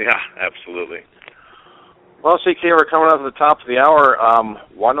 Yeah, absolutely. Well, CK, we're coming up to the top of the hour.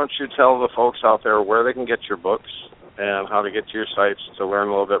 Why don't you tell the folks out there where they can get your books and how to get to your sites to learn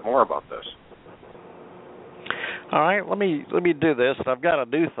a little bit more about this? All right, let me do this. I've got a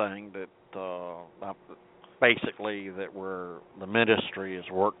new thing that basically the ministry has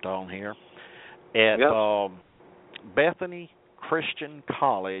worked on here at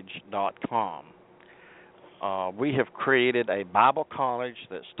BethanyChristianCollege.com. We have created a Bible college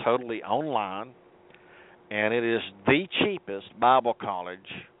that's totally online, and it is the cheapest Bible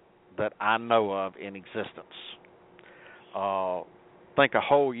college that I know of in existence. think a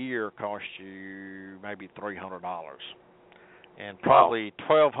whole year costs you maybe $300, and probably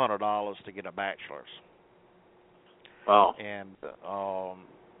 $1,200 to get a bachelor's. Wow. And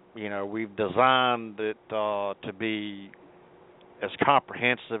we've designed it to be as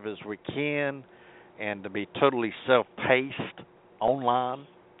comprehensive as we can, and to be totally self-paced online.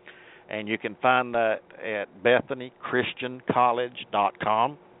 And you can find that at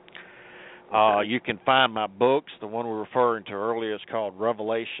BethanyChristianCollege.com. You can find my books. The one we were referring to earlier is called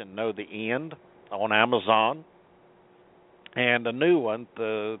Revelation Know the End, on Amazon. And a new one,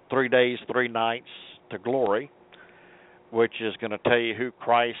 the 3 Days, 3 Nights to Glory, which is going to tell you who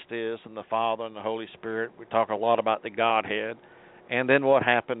Christ is and the Father and the Holy Spirit. We talk a lot about the Godhead, and then what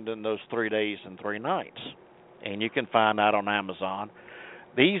happened in those 3 days and 3 nights. And you can find that on Amazon.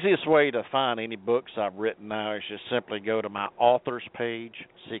 The easiest way to find any books I've written now is just simply go to my authors page,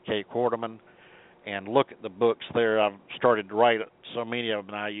 C.K. Quarterman, and look at the books there. I've started to write so many of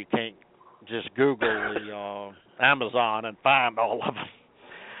them now you can't just Google the Amazon and find all of them.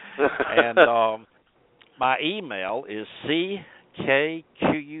 And my email is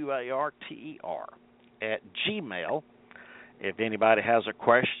CKQUARTER@gmail. If anybody has a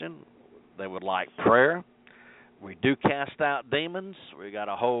question, they would like prayer. We do cast out demons. We got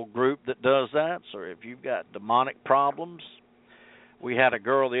a whole group that does that. So if you've got demonic problems, we had a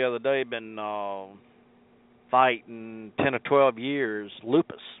girl the other day been fighting 10 or 12 years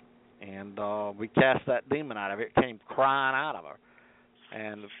lupus, and we cast that demon out of her. It came crying out of her,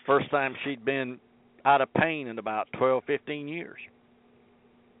 and the first time she'd been out of pain in about 12, 15 years.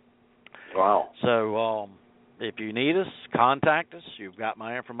 Wow. So if you need us, contact us. You've got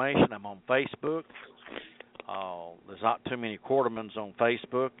my information. I'm on Facebook. There's not too many Quartermans on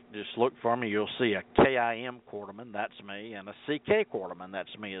Facebook. Just look for me. You'll see a KIM Quarterman, that's me, and a CK Quarterman,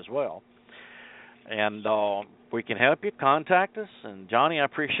 that's me as well. And we can help you. Contact us. And, Johnny, I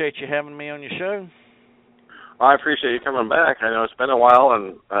appreciate you having me on your show. Well, I appreciate you coming back. I know it's been a while,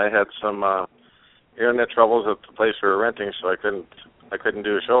 and I had some internet troubles at the place we were renting, so I couldn't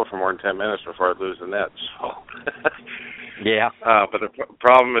do a show for more than 10 minutes before I'd lose the net. So. Yeah. But the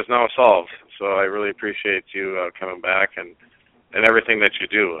problem is now solved. So I really appreciate you coming back and everything that you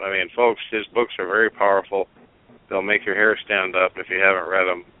do. I mean, folks, his books are very powerful. They'll make your hair stand up if you haven't read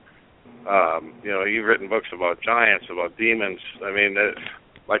them. You've written books about giants, about demons. I mean,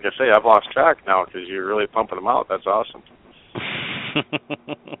 like I say, I've lost track now because you're really pumping them out. That's awesome.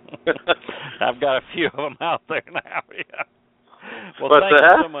 I've got a few of them out there now. Yeah. Well, What's thank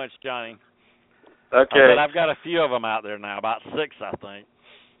that? you so much, Johnny. Okay. I've got a few of them out there now, about 6, I think.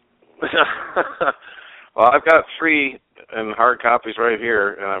 Well, I've got 3 in hard copies right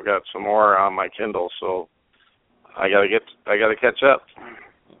here, and I've got some more on my Kindle. So I gotta catch up.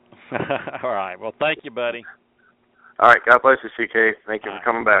 All right. Well, thank you, buddy. All right. God bless you, CK. Thank you for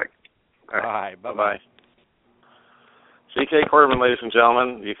coming back. All right. Bye-bye. CK Quarterman, ladies and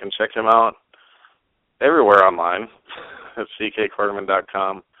gentlemen. You can check him out everywhere online. At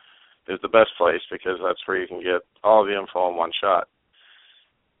ckquarterman.com is the best place because that's where you can get all the info in one shot.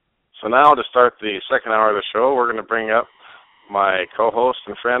 So now to start the second hour of the show, we're going to bring up my co-host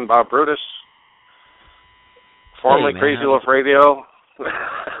and friend, Bob Brutus, formerly Crazy Wolf Radio,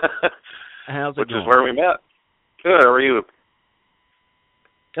 How's it which going? is where we met. Good, how are you?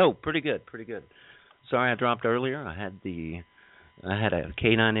 Oh, pretty good. Sorry I dropped earlier. I had a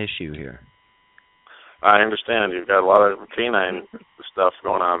canine issue here. I understand. You've got a lot of canine stuff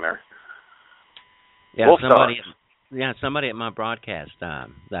going on there. Yeah, somebody at my broadcast that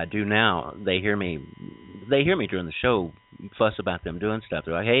I do now, they hear me during the show fuss about them doing stuff.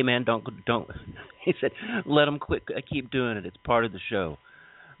 They're like, "Hey man, don't." He said, "Let them keep doing it. It's part of the show."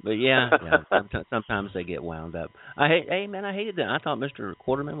 But yeah, sometimes they get wound up. I hated that. I thought Mr.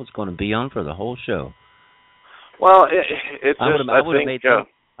 Quarterman was going to be on for the whole show. Well, I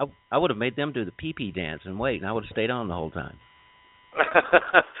would have made them do the pee-pee dance and wait, and I would have stayed on the whole time.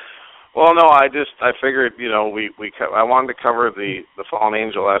 Well, no, I figured, I wanted to cover the fallen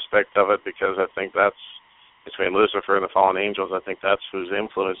angel aspect of it because I think that's between Lucifer and the fallen angels. I think that's who's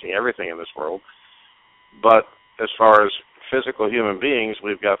influencing everything in this world. But as far as physical human beings,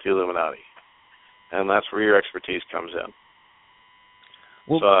 we've got the Illuminati, and that's where your expertise comes in.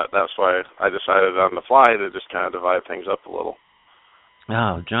 Well, so that's why I decided on the fly to just kind of divide things up a little.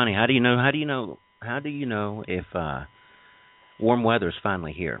 Oh, Johnny, how do you know if warm weather's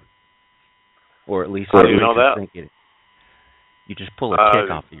finally here? Or at least how do you know that? You just pull a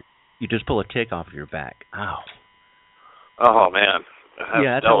tick off off your back. Ow. Oh man.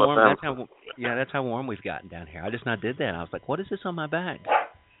 That's how warm we've gotten down here. I just not did that. I was like, what is this on my back?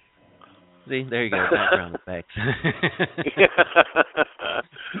 See, there you go, background effects.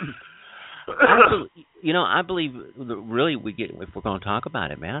 I believe really we get, if we're going to talk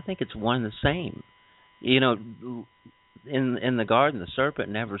about it, man, I think it's one and the same. In the garden, the serpent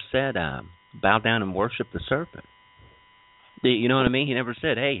never said, bow down and worship the serpent. You know what I mean? He never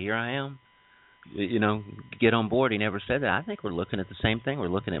said, hey, here I am. Get on board. He never said that. I think we're looking at the same thing. We're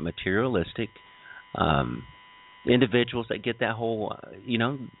looking at materialistic individuals that get that whole,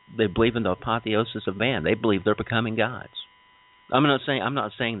 they believe in the apotheosis of man. They believe they're becoming gods. I'm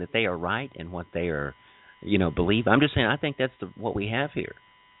not saying that they are right in what they are, believe. I'm just saying I think that's what we have here.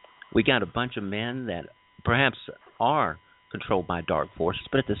 We got a bunch of men that perhaps are controlled by dark forces,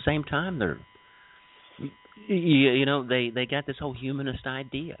 but at the same time they're, they got this whole humanist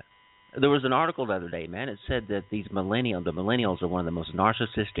idea. There was an article the other day, man. It said that the millennials are one of the most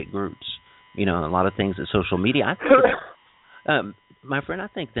narcissistic groups. A lot of things that social media. I think, my friend, I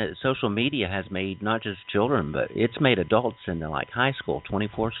think that social media has made not just children, but it's made adults in like high school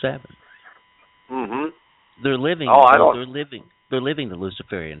 24/7. Mhm. They're living. They're living the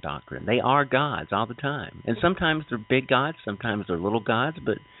Luciferian doctrine. They are gods all the time, and sometimes they're big gods, sometimes they're little gods,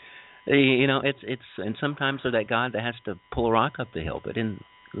 but it's and sometimes they're that god that has to pull a rock up the hill, but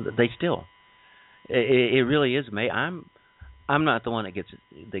they still. It really is. I'm not the one that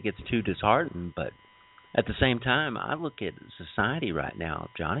gets too disheartened, but at the same time, I look at society right now,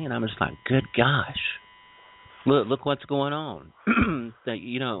 Johnny, and I'm just like, good gosh, look what's going on.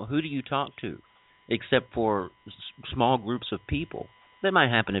 Who do you talk to, except for small groups of people? They might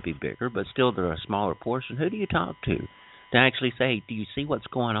happen to be bigger, but still they're a smaller portion. Who do you talk to actually say, do you see what's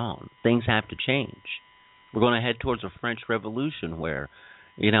going on? Things have to change. We're going to head towards a French Revolution where,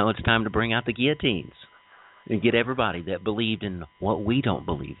 it's time to bring out the guillotines and get everybody that believed in what we don't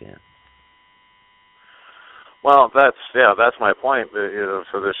believe in. Well, that's my point.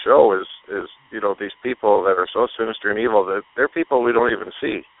 For this show is these people that are so sinister and evil, that they're people we don't even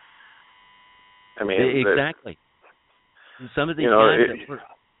see. I mean, exactly. Some of these guys.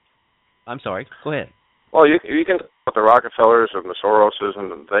 I'm sorry. Go ahead. Well, you can talk about the Rockefellers and the Soroses,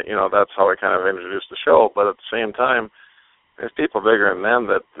 and that's how I kind of introduced the show. But at the same time, there's people bigger than them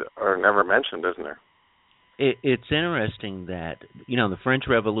that are never mentioned, isn't there? It's interesting that the French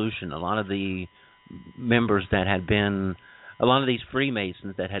Revolution. A lot of the members that had been, a lot of these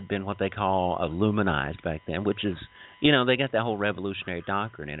Freemasons that had been what they call Illuminized back then, which is, they got that whole revolutionary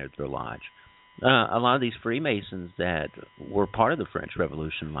doctrine into their lodge. A lot of these Freemasons that were part of the French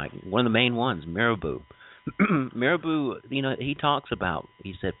Revolution, like one of the main ones, Mirabeau. Mirabeau, he talks about,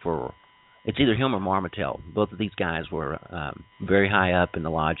 he said it's either him or Marmontel. Both of these guys were very high up in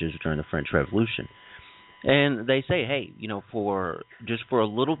the lodges during the French Revolution. And they say, hey, for a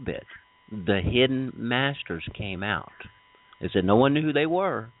little bit, the hidden masters came out. They said no one knew who they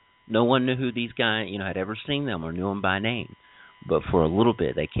were. No one knew who these guys, had ever seen them or knew them by name. But for a little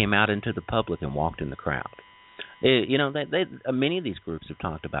bit, they came out into the public and walked in the crowd. Many of these groups have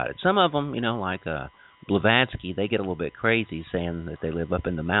talked about it. Some of them, like Blavatsky, they get a little bit crazy saying that they live up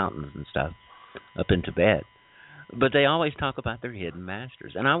in the mountains and stuff, up in Tibet. But they always talk about their hidden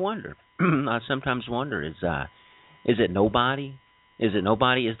masters. And I wonder, I sometimes wonder, is it nobody? Is it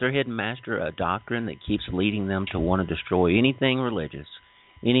nobody? Is their hidden master a doctrine that keeps leading them to want to destroy anything religious,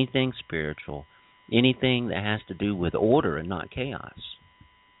 anything spiritual, anything that has to do with order and not chaos?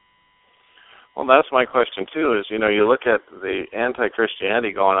 Well, that's my question too. Is you look at the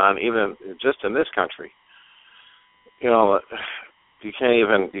anti-Christianity going on, even just in this country. You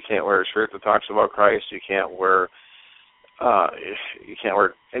can't wear a shirt that talks about Christ. You can't wear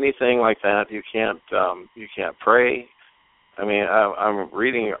anything like that. You can't pray. I mean, I'm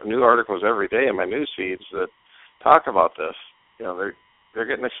reading new articles every day in my news feeds that talk about this. They're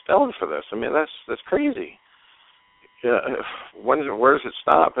getting expelled for this. I mean, that's crazy. Where does it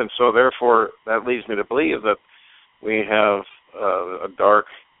stop? And so, therefore, that leads me to believe that we have a dark,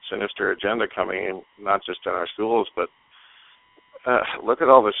 sinister agenda coming in, not just in our schools, but look at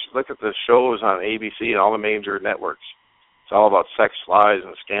the shows on ABC and all the major networks. It's all about sex, lies,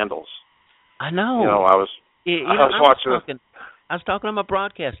 and scandals. I know. I was talking on my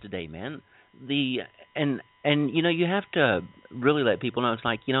broadcast today, man. And you have to really let people know. It's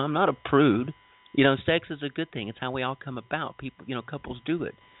like, I'm not a prude. Sex is a good thing. It's how we all come about. People, couples do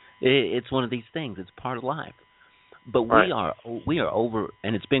it. It's one of these things. It's part of life. But right. we are over,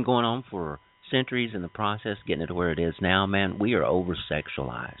 and it's been going on for centuries in the process, getting it to where it is now, man. We are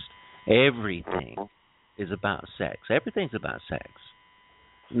over-sexualized. Everything is about sex. Everything's about sex.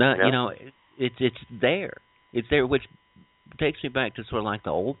 No, it's there. It's there, which takes me back to sort of like the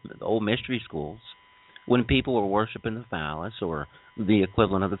old mystery schools when people were worshiping the phallus or the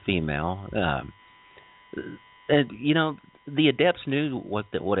equivalent of the female. you know, the adepts knew what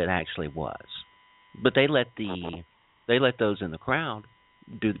it actually was, but they let those in the crowd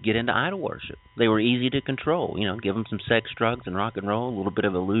get into idol worship. They were easy to control. You know, give them some sex, drugs, and rock and roll, a little bit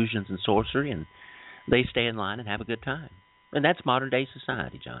of illusions and sorcery, and they stay in line and have a good time. And that's modern day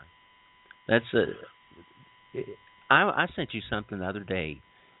society, John. I sent you something the other day.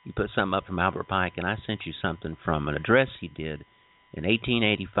 You put something up from Albert Pike, and I sent you something from an address he did in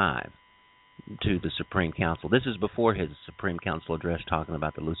 1885 to the Supreme Council. This is before his Supreme Council address talking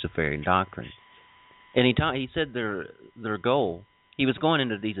about the Luciferian doctrine. And he said their goal, he was going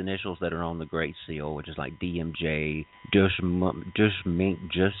into these initials that are on the Great Seal, which is like DMJ,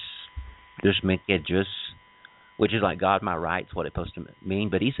 which is like God my rights, what it's supposed to mean.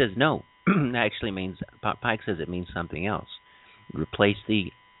 But he says no, it actually means, Pike says it means something else. Replace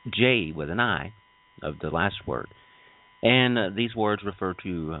the J with an I of the last word. And these words refer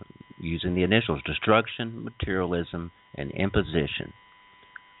to, using the initials, destruction, materialism, and imposition,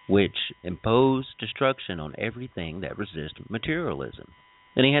 which impose destruction on everything that resists materialism.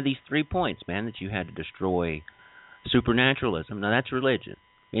 And he had these 3 points, man, that you had to destroy supernaturalism. Now, that's religion.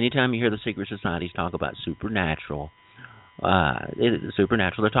 Anytime you hear the secret societies talk about supernatural,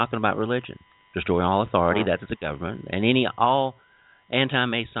 they're talking about religion. Destroy all authority, that's the government, and all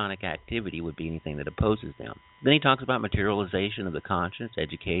anti-Masonic activity would be anything that opposes them. Then he talks about materialization of the conscience,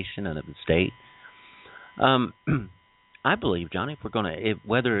 education, and of the state. I believe, Johnny, if we're going to,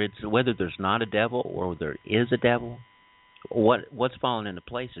 whether there's not a devil or there is a devil, what's fallen into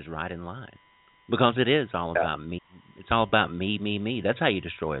place is right in line, because it is all about me. It's all about me, me, me. That's how you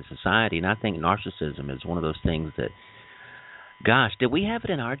destroy a society. And I think narcissism is one of those things that, gosh, did we have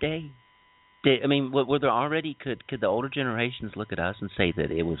it in our day? Were there already, could the older generations look at us and say that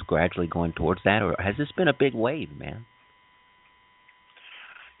it was gradually going towards that, or has this been a big wave, man?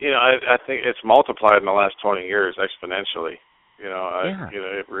 You know, I think it's multiplied in the last 20 years exponentially. You know,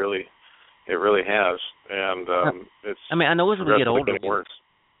 it really has, and it's. I mean, I know as we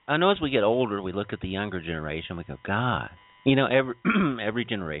get older, we look at the younger generation, we go, God, you know, every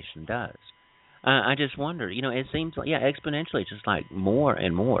generation does. I just wonder, you know, it seems like, exponentially, just like more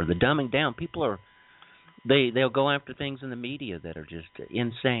and more. The dumbing down, people they'll go after things in the media that are just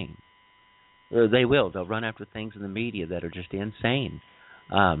insane. They'll run after things in the media that are just insane.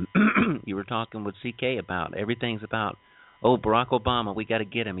 You were talking with CK about, everything's about, Barack Obama, we got to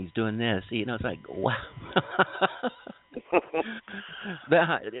get him, he's doing this. You know, it's like, wow.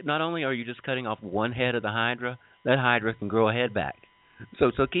 Not only are you just cutting off one head of the Hydra, that Hydra can grow a head back. So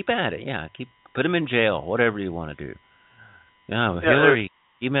keep at it, put him in jail, whatever you want to do. Hillary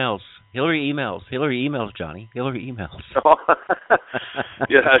emails, Johnny. Hillary emails.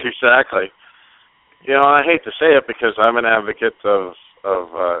 Yeah, exactly. You know, I hate to say it because I'm an advocate of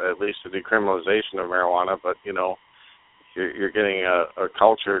at least the decriminalization of marijuana, but you know, you're getting a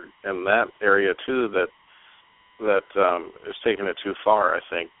culture in that area too that is taking it too far, I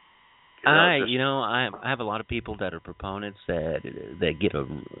think. I have a lot of people that are proponents that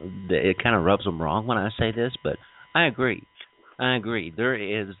it kind of rubs them wrong when I say this, but I agree. There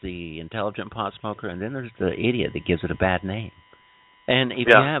is the intelligent pot smoker, and then there's the idiot that gives it a bad name. And if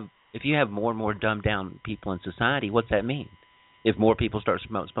you have more and more dumbed down people in society, what's that mean? If more people start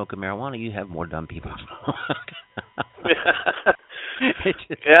smoking marijuana, you have more dumb people.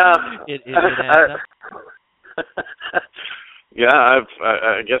 It adds up. Yeah,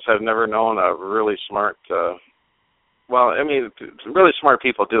 I guess I've never known a really smart. Really smart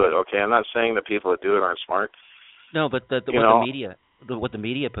people do it. Okay, I'm not saying the people that do it aren't smart. No, but what the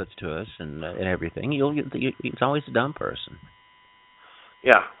media puts to us and everything, it's always a dumb person.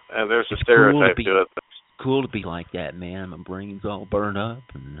 Yeah, and there's a stereotype to it. Cool to be like that, man. My brain's all burned up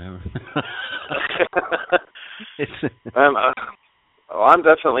and everything. I'm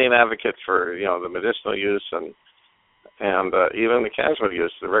definitely an advocate for the medicinal use and even the casual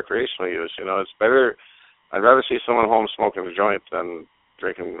use, the recreational use. You know, it's better. I'd rather see someone home smoking a joint than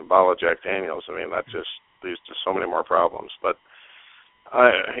drinking a bottle of Jack Daniels. I mean, that just leads to so many more problems. But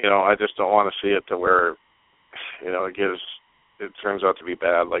I just don't want to see it to where it turns out to be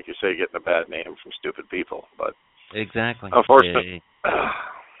bad, like you say, getting a bad name from stupid people. But exactly, unfortunately,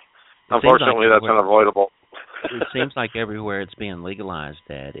 that's unavoidable. It seems like everywhere it's being legalized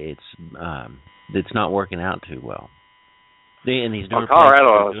that it's not working out too well. In these newer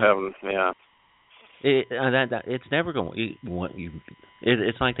Colorado is having, it's never going.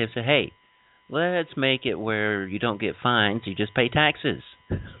 It's like they say, hey, let's make it where you don't get fines, you just pay taxes.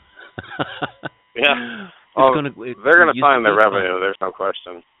 Yeah. They're going to find their revenue. There's no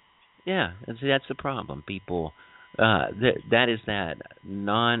question. Yeah, and see, that's the problem. People, that is that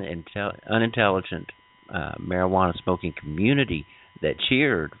unintelligent marijuana smoking community that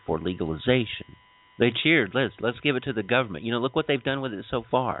cheered for legalization. They cheered, let's give it to the government. Look what they've done with it so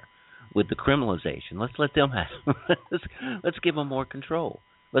far, with the criminalization. Let's let them have. let's give them more control.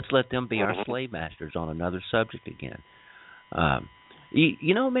 Let's let them be our slave masters on another subject again.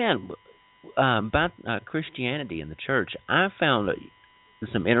 Man, about Christianity and the church, I found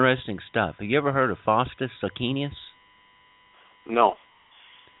some interesting stuff. Have you ever heard of Faustus Socinus? No.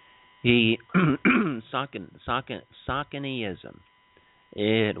 He Socinianism.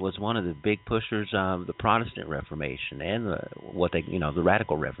 It was one of the big pushers of the Protestant Reformation and the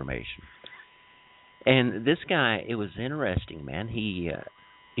Radical Reformation. And this guy, it was interesting, man. He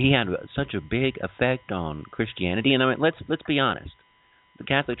had such a big effect on Christianity. And I mean, let's be honest. The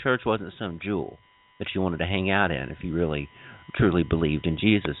Catholic Church wasn't some jewel that you wanted to hang out in if you really truly believed in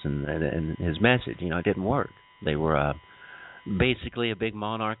Jesus and his message. It didn't work. They were basically a big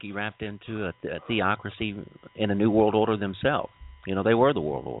monarchy wrapped into a theocracy in a new world order themselves. They were the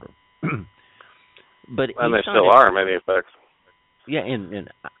world order. And they still are in many effects. Yeah, and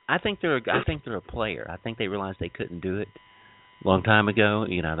I think they're a player. I think they realized they couldn't do it a long time ago.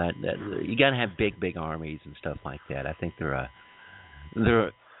 That you got to have big armies and stuff like that. I think they're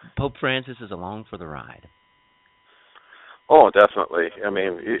Pope Francis is along for the ride. Oh, definitely. I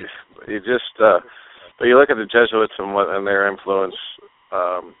mean, you just but you look at the Jesuits and their influence.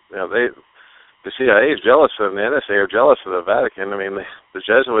 The CIA is jealous of them. The NSA are jealous of the Vatican. I mean, the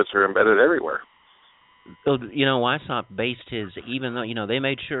Jesuits are embedded everywhere. So, Weishaupt based his, even though, they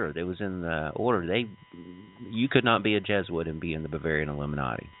made sure it was in the order. You could not be a Jesuit and be in the Bavarian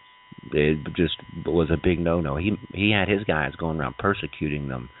Illuminati. It just was a big no-no. He had his guys going around persecuting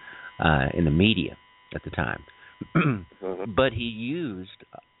them in the media at the time. But he used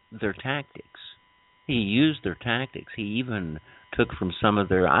their tactics. He even took from some of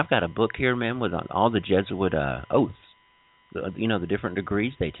their... I've got a book here, man, with all the Jesuit oaths. The different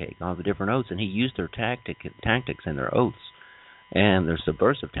degrees they take, all the different oaths. And he used their tactics and their oaths and their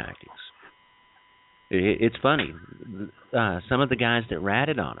subversive tactics. It's funny. Some of the guys that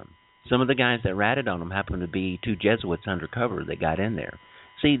ratted on him happened to be two Jesuits undercover that got in there.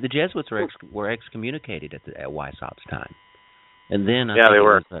 See, the Jesuits were excommunicated at Weishaupt's time. And then they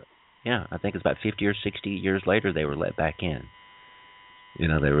were. I think it's about 50 or 60 years later they were let back in. But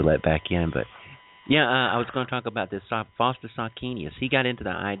I was going to talk about this Faustus Socinus. He got into the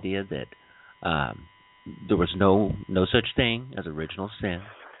idea that there was no such thing as original sin,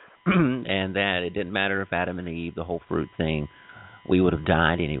 and that it didn't matter if Adam and Eve, the whole fruit thing, we would have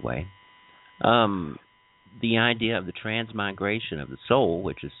died anyway. The idea of the transmigration of the soul,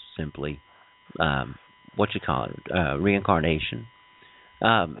 which is simply reincarnation,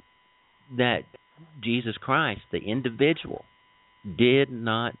 that Jesus Christ, the individual, did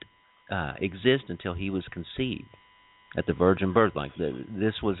not exist until he was conceived at the virgin birth.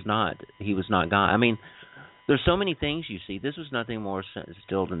 He was not God. I mean, there's so many things you see. This was nothing more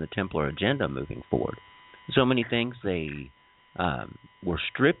still than the Templar agenda moving forward. So many things they were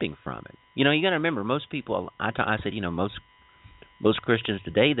stripping from it. You got to remember, most people, I said, most Christians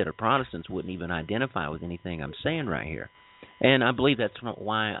today that are Protestants wouldn't even identify with anything I'm saying right here. And I believe that's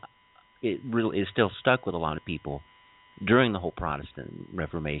why it really is still stuck with a lot of people during the whole Protestant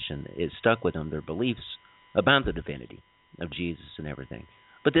Reformation. It stuck with them, their beliefs about the divinity of Jesus and everything.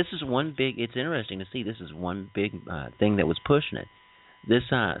 But this is it's interesting to see, this is one big thing that was pushing it. This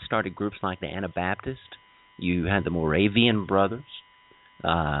started groups like the Anabaptist. You had the Moravian Brothers,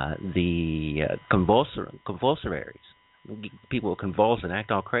 the convulsoraries. People will convulse and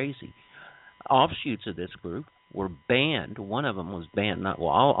act all crazy. Offshoots of this group were banned. One of them was banned.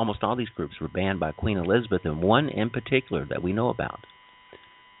 Almost all these groups were banned by Queen Elizabeth, and one in particular that we know about,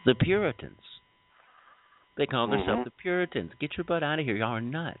 the Puritans. They call themselves the Puritans. Get your butt out of here. Y'all are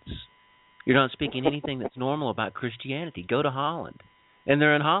nuts. You're not speaking anything that's normal about Christianity. Go to Holland. And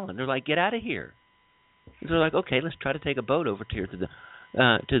they're in Holland. They're like, get out of here. So they're like, okay, let's try to take a boat over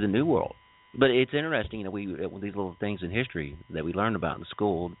to the New World. But it's interesting, these little things in history that we learned about in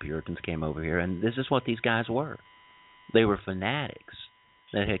school. The Puritans came over here, and this is what these guys were. They were fanatics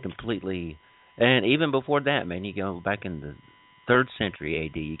that had completely, and even before that, man, you go back in the 3rd century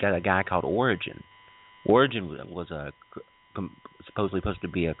A.D., you got a guy called Origen. Origen was supposedly supposed to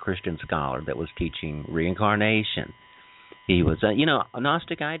be a Christian scholar that was teaching reincarnation. He was,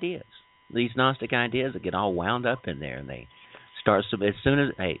 Gnostic ideas. These Gnostic ideas that get all wound up in there, and they start as soon as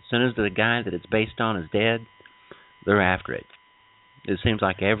the guy that it's based on is dead, they're after it. It seems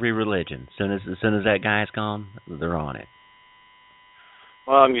like every religion, as soon as that guy's gone, they're on it.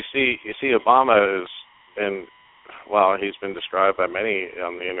 Well, and you see, Obama is, and well, he's been described by many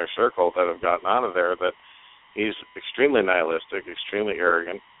on the inner circle that have gotten out of there that he's extremely nihilistic, extremely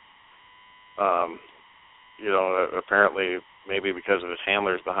arrogant. Apparently maybe because of his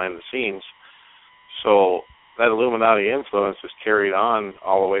handlers behind the scenes. So that Illuminati influence is carried on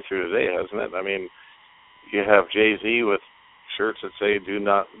all the way through today, hasn't it? I mean, you have Jay-Z with shirts that say "Do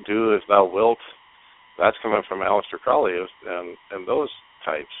not do as thou wilt." That's coming from Aleister Crowley and those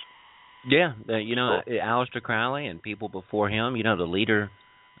types. Yeah, Aleister Crowley and people before him. The leader,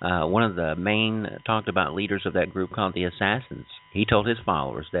 one of the main talked about leaders of that group called the Assassins. He told his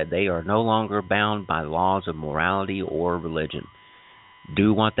followers that they are no longer bound by laws of morality or religion.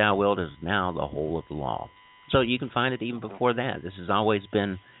 Do what thou wilt is now the whole of the law. So you can find it even before that. This has always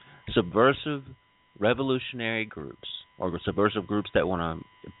been subversive revolutionary groups, or subversive groups that want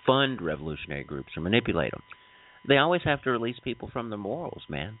to fund revolutionary groups or manipulate them. They always have to release people from their morals,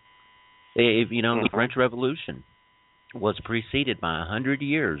 man. The French Revolution was preceded by 100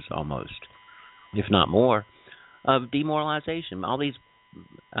 years almost, if not more, of demoralization. All these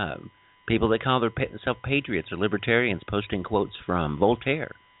people that call themselves patriots or libertarians posting quotes from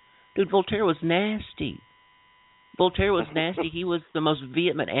Voltaire. Dude, Voltaire was nasty. He was the most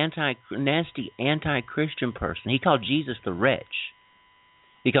vehement anti-Christian person. He called Jesus the wretch.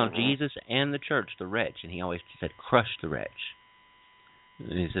 He called Jesus and the church the wretch, and he always said, crush the wretch.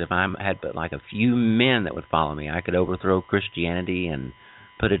 And he said, if I had but like a few men that would follow me, I could overthrow Christianity and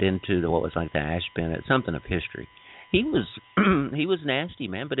put it into what was like the ash bin, something of history. He was he was nasty,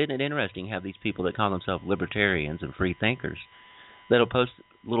 man. But isn't it interesting to have these people that call themselves libertarians and free thinkers that'll post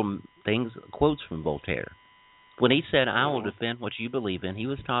little things, quotes from Voltaire. When he said, I will defend what you believe in, he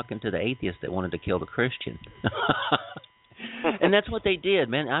was talking to the atheist that wanted to kill the Christian. And that's what they did,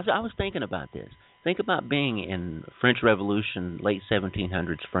 man. I was thinking about this. Think about being in French Revolution, late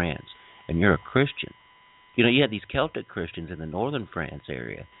 1700s France, and you're a Christian. You had these Celtic Christians in the northern France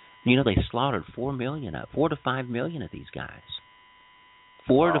area. They slaughtered 4 to 5 million of these guys.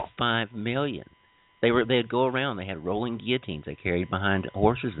 4 to 5 million. They'd go around. They had rolling guillotines they carried behind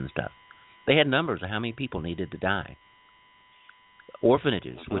horses and stuff. They had numbers of how many people needed to die.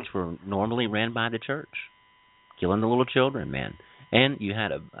 Orphanages, which were normally ran by the church, killing the little children, man. And you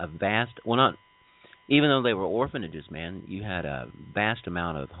had a vast, even though they were orphanages, man, you had a vast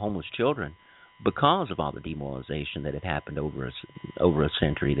amount of homeless children because of all the demoralization that had happened over a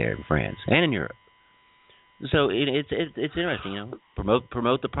century there in France and in Europe. So it's interesting,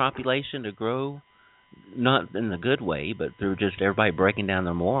 promote the population to grow, not in the good way, but through just everybody breaking down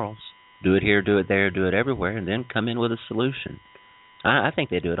their morals. Do it here, do it there, do it everywhere, and then come in with a solution. I think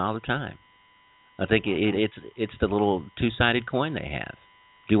they do it all the time. I think it's the little two-sided coin they have.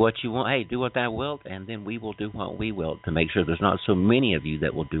 Do what you want. Hey, do what thou wilt, and then we will do what we will to make sure there's not so many of you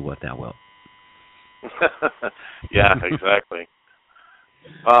that will do what thou wilt. Yeah, exactly.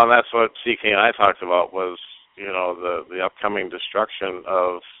 Well, that's what CK and I talked about was, the upcoming destruction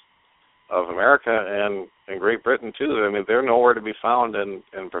of America and Great Britain too. I mean, they're nowhere to be found in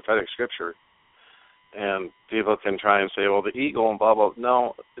prophetic scripture. And people can try and say, well, the eagle and blah, blah.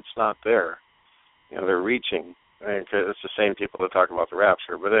 No, it's not there. They're reaching. It's the same people that talk about the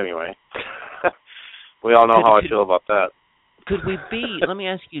rapture. But anyway, we all know how I feel about that. Could we be, let me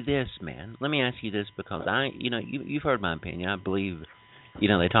ask you this, man. Let me ask you this because you've heard my opinion. I believe,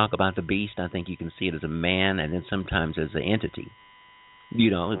 they talk about the beast. I think you can see it as a man and then sometimes as an entity.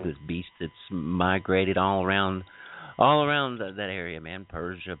 This beast that's migrated all around that area, man.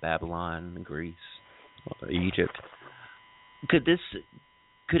 Persia, Babylon, Greece, Egypt.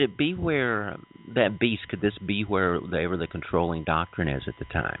 Could it be where that beast? Could this be wherever the controlling doctrine is at the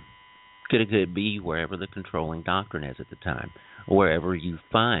time? Could it be wherever the controlling doctrine is at the time, or wherever you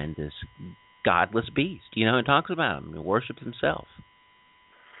find this godless beast? It talks about him. He worships himself.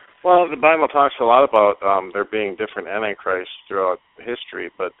 Well, the Bible talks a lot about there being different antichrists throughout history,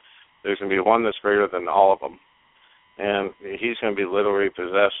 but there's going to be one that's greater than all of them. And he's going to be literally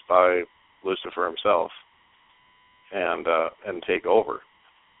possessed by Lucifer himself and take over.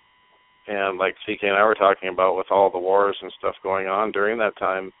 And like CK and I were talking about with all the wars and stuff going on during that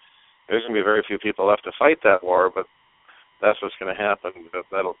time, there's going to be very few people left to fight that war, but that's what's going to happen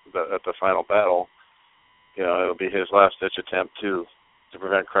at the final battle. It'll be his last-ditch attempt to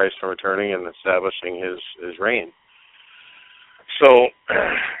prevent Christ from returning and establishing his reign. So,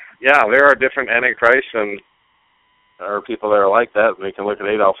 yeah, there are different antichrists, and there are people that are like that. And we can look at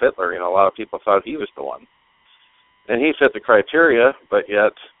Adolf Hitler. A lot of people thought he was the one. And he fit the criteria, but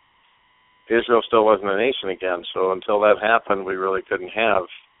yet Israel still wasn't a nation again. So until that happened, we really couldn't have,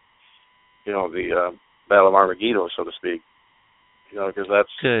 the Battle of Armageddon, so to speak. Because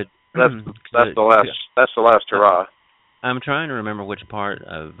that's... That's the last hurrah. I'm trying to remember which part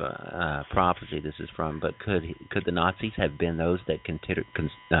of prophecy this is from, but could the Nazis have been those that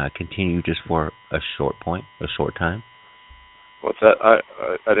continue just for a short time? What's that? I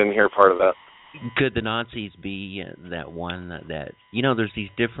didn't hear part of that. Could the Nazis be that one that there's these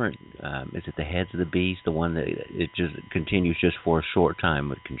different? Is it the heads of the beast, the one that it just continues just for a short time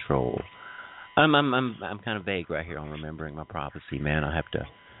with control? I'm kind of vague right here on remembering my prophecy, man. I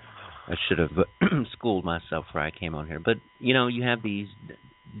should have schooled myself before I came on here. But you have these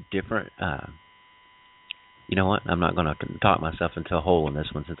different. You know what? I'm not going to talk myself into a hole in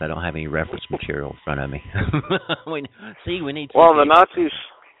this one since I don't have any reference material in front of me. we need. The Nazis.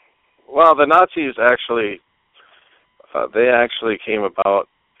 Well, the Nazis actually, they actually came about,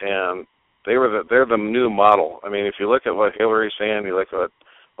 and they're the new model. I mean, if you look at what Hillary's saying, you look at what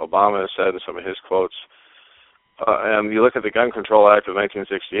Obama has said in some of his quotes, and you look at the Gun Control Act of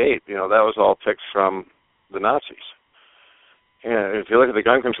 1968, that was all picked from the Nazis. And if you look at the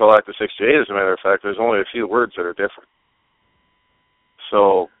Gun Control Act of 68, as a matter of fact, there's only a few words that are different.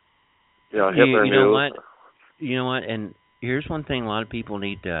 So, Hitler knew. You know what? And here's one thing a lot of people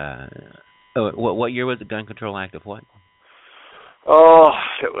need to... what year was the Gun Control Act of what? Oh,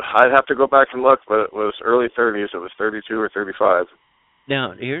 I'd have to go back and look, but it was early 30s. It was 32 or 35.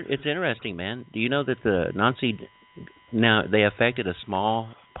 Now, here it's interesting, man. Do you know that the Nazi... Now, they affected a small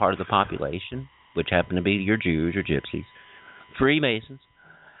part of the population, which happened to be your Jews, your Gypsies, Freemasons,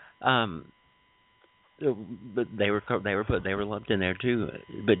 but they were lumped in there too.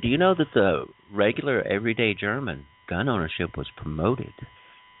 But do you know that the regular everyday German gun ownership was promoted?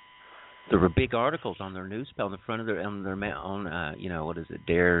 There were big articles on their newspaper on the front of their what is it,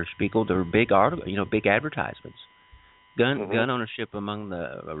 Der Spiegel? There were big big advertisements. Gun ownership among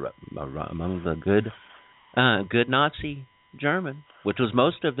the good Nazi German, which was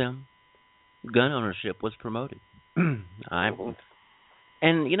most of them. Gun ownership was promoted. And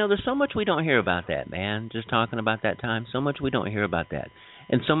there's so much we don't hear about that, man. Just talking about that time, so much we don't hear about that,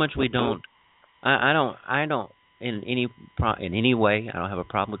 and so much we don't. I don't in any way. I don't have a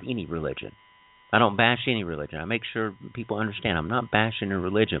problem with any religion. I don't bash any religion. I make sure people understand I'm not bashing a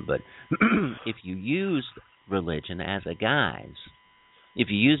religion, but if you use religion as a guise,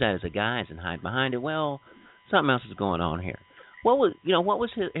 and hide behind it, well, something else is going on here. What was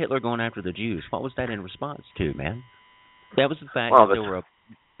Hitler going after the Jews? What was that in response to, man? That was the fact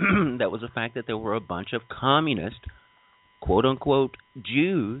that there were a bunch of communist, quote unquote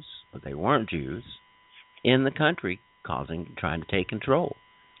Jews, but they weren't Jews, in the country trying to take control.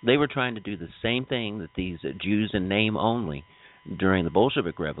 They were trying to do the same thing that these Jews in name only during the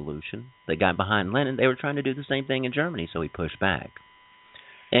Bolshevik Revolution. They got behind Lenin. They were trying to do the same thing in Germany, so he pushed back.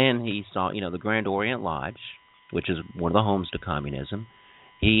 And he saw, the Grand Orient Lodge, which is one of the homes to communism.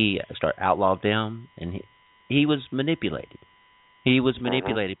 He outlawed them, and he was manipulated. He was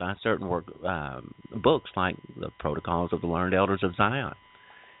manipulated by certain books like the Protocols of the Learned Elders of Zion,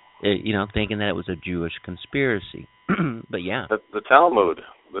 thinking that it was a Jewish conspiracy. But yeah. The Talmud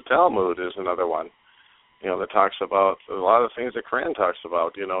is another one, that talks about a lot of things that Quran talks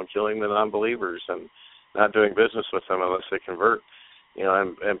about, killing the non-believers and not doing business with them unless they convert.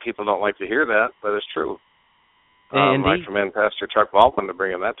 And people don't like to hear that, but it's true. I commend Pastor Chuck Baldwin to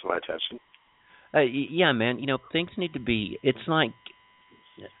bringing that to my attention. Yeah, man. Things need to be. It's like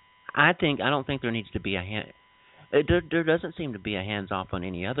I don't think there needs to be a hand. There doesn't seem to be a hands-off on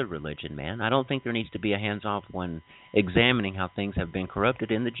any other religion, man. I don't think there needs to be a hands-off when examining how things have been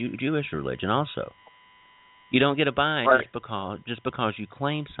corrupted in the Jewish religion. Also, you don't get a buy just because you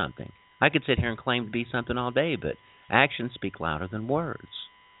claim something. I could sit here and claim to be something all day, but actions speak louder than words.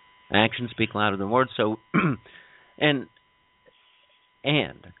 So, and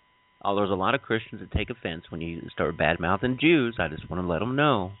although there's a lot of Christians that take offense when you start bad-mouthing Jews, I just want to let them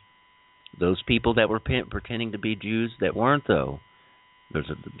know, those people that were pretending to be Jews that weren't, though,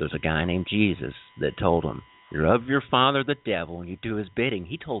 there's a guy named Jesus that told them, "You're of your father the devil, and you do his bidding."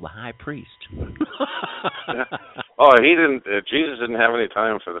 He told the high priest. Oh, he didn't. Jesus didn't have any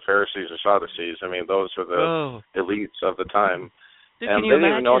time for the Pharisees or Sadducees. I mean, those were the elites of the time, and they didn't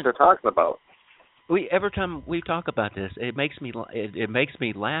even know what they're talking about. Every time we talk about this, it makes me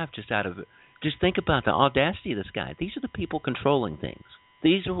laugh just think about the audacity of this guy. These are the people controlling things.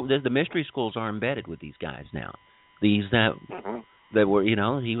 The mystery schools are embedded with these guys now. These that were,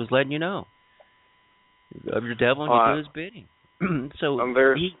 he was letting you know of your devil and you do his bidding. So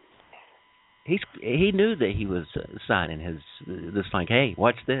he knew that he was signing this like, hey,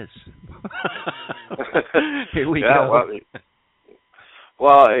 watch this. Here we go.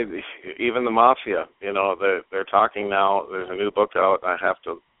 Well, even the mafia, they're talking now. There's a new book out. I have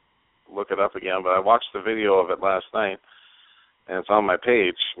to look it up again, but I watched the video of it last night, and it's on my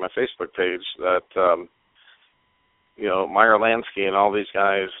page, my Facebook page, that, Meyer Lansky and all these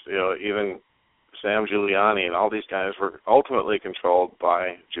guys, even Sam Giuliani and all these guys were ultimately controlled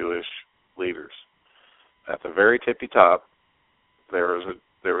by Jewish leaders. At the very tippy top, there was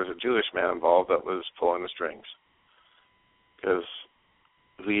a Jewish man involved that was pulling the strings, because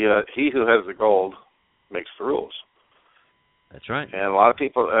he who has the gold makes the rules. That's right. And a lot of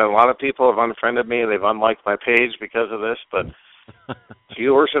people have unfriended me. They've unliked my page because of this. But do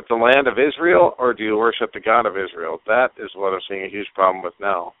you worship the land of Israel, or do you worship the God of Israel? That is what I'm seeing a huge problem with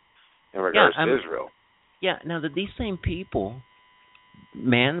now in regards to Israel. Yeah. Now that these same people,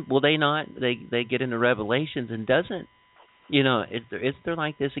 man, will they not? They get into Revelations, and doesn't, is there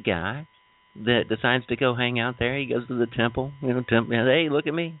like this guy that decides to go hang out there? He goes to the temple, hey, look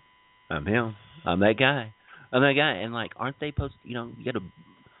at me, I'm him, I'm that guy, and like, aren't they supposed? You got to.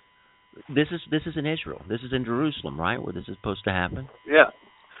 This is in Israel. This is in Jerusalem, right, where this is supposed to happen. Yeah.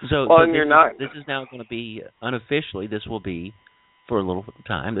 So this is now going to be unofficially. This will be for a little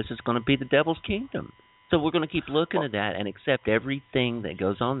time. This is going to be the devil's kingdom. So we're going to keep looking at that and accept everything that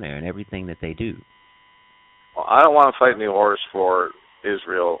goes on there and everything that they do. Well, I don't want to fight any wars for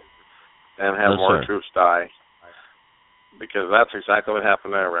Israel and have more troops die, because that's exactly what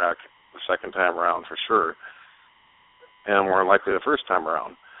happened in Iraq the second time around, for sure, and more likely the first time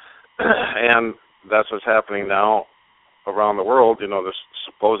around. And that's what's happening now around the world, this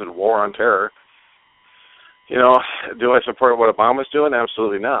supposed war on terror. Do I support what Obama's doing?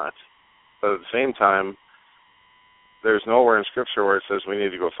 Absolutely not. But at the same time, there's nowhere in Scripture where it says we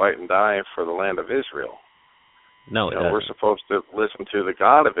need to go fight and die for the land of Israel. No, we're supposed to listen to the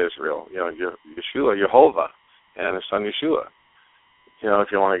God of Israel, Yeshua, Jehovah, and his son Yeshua,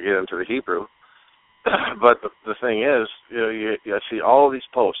 if you want to get into the Hebrew. But the thing is, you see all of these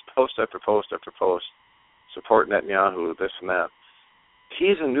post after post after post, support Netanyahu, this and that.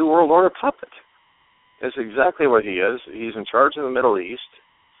 He's a New World Order puppet. That's exactly what he is. He's in charge of the Middle East,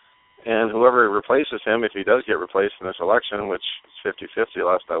 and whoever replaces him, if he does get replaced in this election, which is 50-50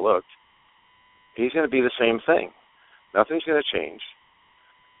 last I looked, he's going to be the same thing. Nothing's going to change.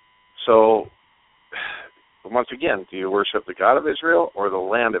 So, once again, do you worship the God of Israel or the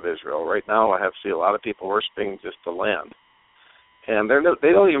land of Israel? Right now, I have see a lot of people worshiping just the land. And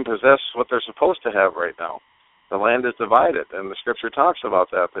they don't even possess what they're supposed to have right now. The land is divided, and the Scripture talks about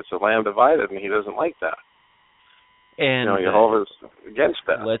that. It's a land divided, and he doesn't like that. And Jehovah's against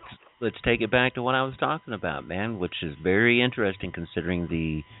that. Let's take it back to what I was talking about, man, which is very interesting considering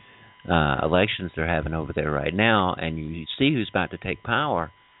the elections they're having over there right now, and you see who's about to take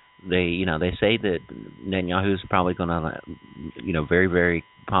power. They say that Netanyahu's probably going to, very, very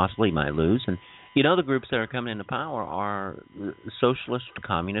possibly might lose, and the groups that are coming into power are socialist,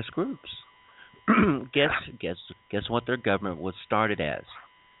 communist groups. Guess what their government was started as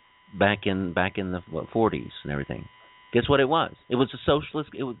back in the 40s and everything. Guess what it was? It was a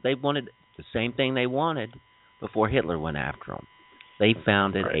socialist. They wanted the same thing they wanted before Hitler went after them. They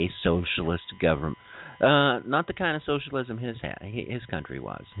founded a socialist government. Not the kind of socialism his country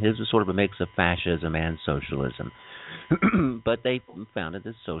was. His was sort of a mix of fascism and socialism. But they founded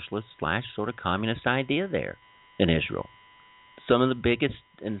this socialist / sort of communist idea there in Israel. Some of the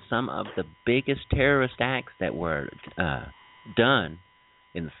biggest terrorist acts that were done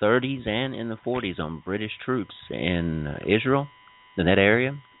in the 30s and in the 40s on British troops in Israel, in that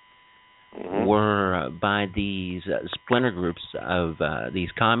area, were by these splinter groups of these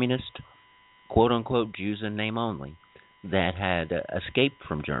communist, quote-unquote Jews in name only, that had escaped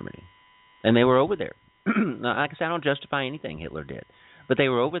from Germany. And they were over there. Now, like I said, I don't justify anything Hitler did, but they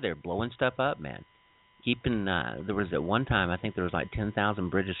were over there blowing stuff up, man. There was at one time, I think there was like 10,000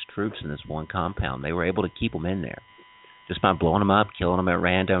 British troops in this one compound. They were able to keep them in there just by blowing them up, killing them at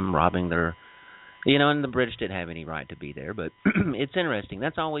random, robbing their... and the British didn't have any right to be there, but it's interesting.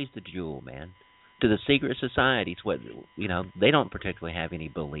 That's always the jewel, man. To the secret societies, they don't particularly have any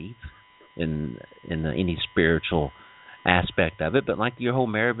belief in any spiritual aspect of it, but like your whole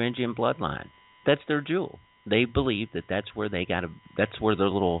Merovingian bloodline, that's their jewel. They believe that that's where that's where their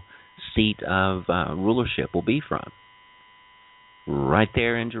little seat of rulership will be from, right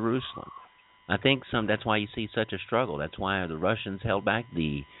there in Jerusalem. I think that's why you see such a struggle. That's why the Russians held back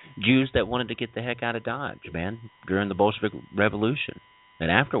the Jews that wanted to get the heck out of Dodge, man, during the Bolshevik Revolution and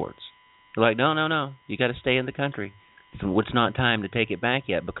afterwards. They're like, no, you got to stay in the country. So it's not time to take it back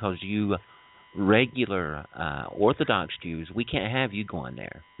yet, because you regular Orthodox Jews, we can't have you going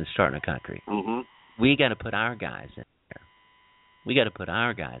there and starting a country. Mm-hmm. We got to put our guys in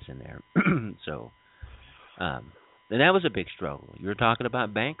there. So, And that was a big struggle. You were talking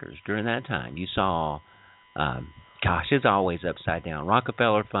about bankers during that time. You saw, it's always upside down.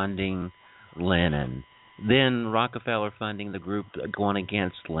 Rockefeller funding Lenin, then Rockefeller funding the group going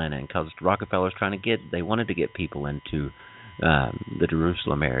against Lenin because Rockefeller's they wanted to get people into the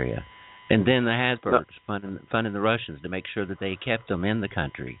Jerusalem area. And then the Habsburgs funding the Russians to make sure that they kept them in the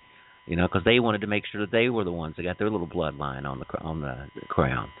country, because they wanted to make sure that they were the ones that got their little bloodline on the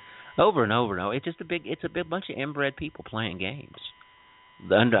crown. Over and over and over. It's a big bunch of inbred people playing games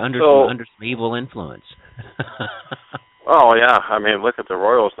under some evil influence. Oh yeah, I mean, look at the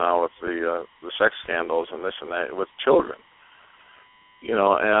royals now with the sex scandals and this and that with children.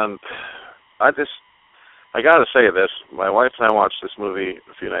 And I got to say this. My wife and I watched this movie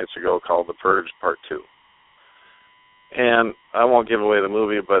a few nights ago called The Purge Part 2. And I won't give away the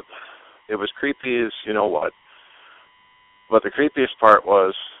movie, but it was creepy as you know what. But the creepiest part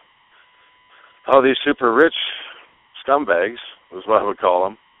was how these super rich scumbags, is what I would call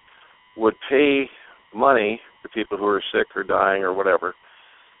them, would pay money to people who are sick or dying or whatever,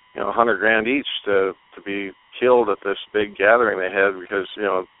 $100,000 each to be killed at this big gathering they had because,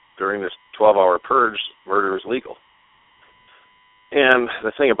 during this 12-hour purge, murder is legal. And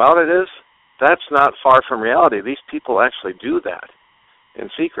the thing about it is, that's not far from reality. These people actually do that in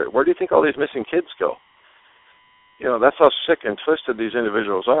secret. Where do you think all these missing kids go? That's how sick and twisted these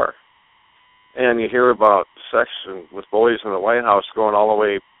individuals are. And you hear about sex with boys in the White House going all the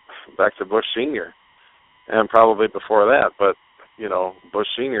way back to Bush Sr. and probably before that, but, Bush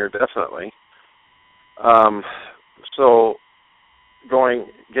Sr. definitely. So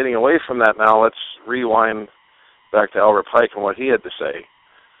getting away from that now, let's rewind back to Albert Pike and what he had to say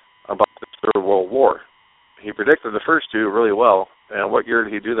about the Third World War. He predicted the first two really well. And what year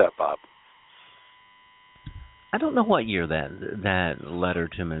did he do that, Bob? I don't know what year that letter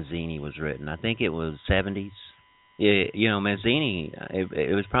to Mazzini was written. I think it was 70s. Mazzini,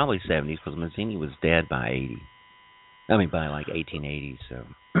 it was probably 70s because Mazzini was dead by 80. I mean, by like 1880. So.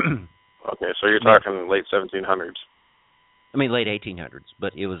 Okay, so you're talking late 1700s. I mean, late 1800s,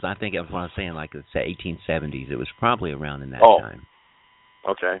 but it was. I think I was saying like the 1870s. It was probably around in that time.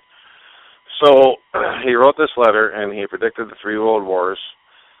 Okay. So he wrote this letter and he predicted the 3 world wars.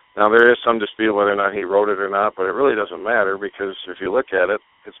 Now, there is some dispute whether or not he wrote it or not, but it really doesn't matter because if you look at it,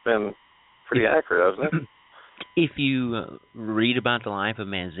 it's been pretty accurate, hasn't it? If you read about the life of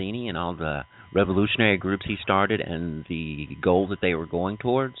Mazzini and all the revolutionary groups he started and the goal that they were going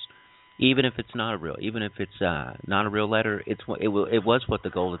towards, even if it's not a real letter, it was what the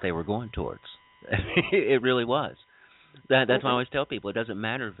goal that they were going towards. It really was. That's why I always tell people it doesn't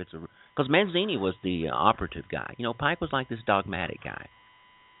matter if it's because Mazzini was the operative guy. Pike was like this dogmatic guy.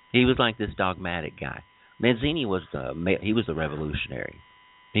 He was like this dogmatic guy. Mazzini was the revolutionary.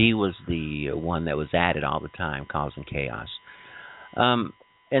 He was the one that was at it all the time, causing chaos. And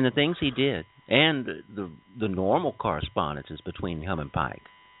the things he did, and the normal correspondences between him and Pike,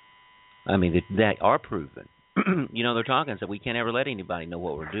 I mean, that are proven. They're talking and said, we can't ever let anybody know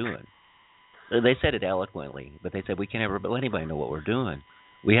what we're doing. They said it eloquently, but they said, we can't ever let anybody know what we're doing.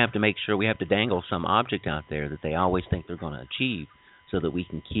 We have to make sure, we have to dangle some object out there that they always think they're going to achieve so that we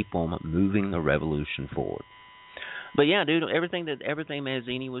can keep them moving the revolution forward. But yeah, dude, everything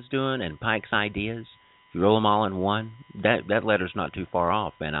Mazzini was doing and Pike's ideas, if you roll them all in one, that letter's not too far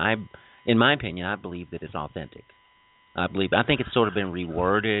off. And in my opinion, I believe that it's authentic. I think it's sort of been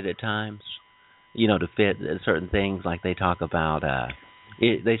reworded at times, to fit certain things. Like they talk about,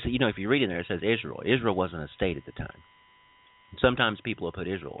 they say, if you read in there, it says Israel. Israel wasn't a state at the time. Sometimes people will put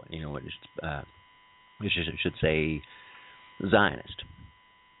Israel, it should say Zionist.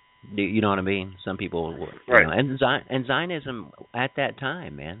 You know what I mean? Some people, right. And Zionism at that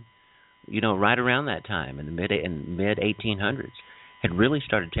time, man, right around that time in the mid 1800s, had really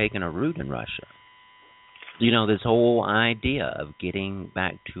started taking a root in Russia. This whole idea of getting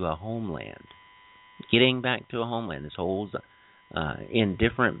back to a homeland, this whole in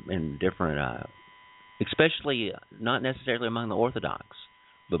different, especially not necessarily among the Orthodox,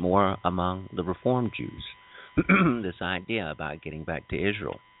 but more among the Reformed Jews. This idea about getting back to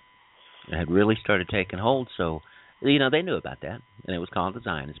Israel. It had really started taking hold, so, they knew about that, and it was called the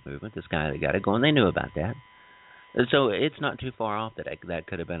Zionist movement, this guy that got it going, they knew about that. And so it's not too far off that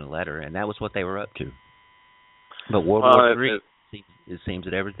could have been a letter, and that was what they were up to. But World War III, it seems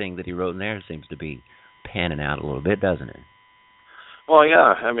that everything that he wrote in there seems to be panning out a little bit, doesn't it? Well,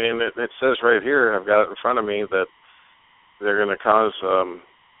 yeah, I mean, it says right here, I've got it in front of me, that they're going to cause...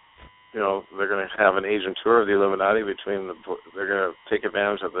 they're going to have an agent tour of the Illuminati they're going to take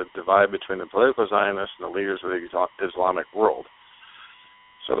advantage of the divide between the political Zionists and the leaders of the Islamic world.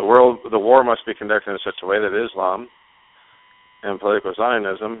 So the war must be conducted in such a way that Islam and political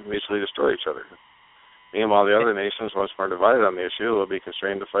Zionism mutually destroy each other. Meanwhile, the other nations, once more divided on the issue, will be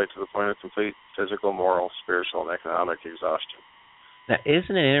constrained to fight to the point of complete physical, moral, spiritual, and economic exhaustion. Now,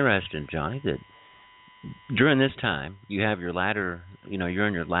 isn't it interesting, Johnny, that during this time you have your latter, you're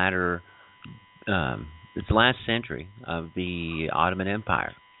in your latter, it's the last century of the Ottoman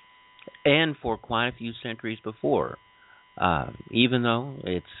Empire, and for quite a few centuries before, even though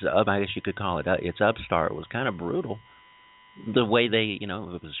it's, I guess you could call it, its upstart was kind of brutal, the way they, it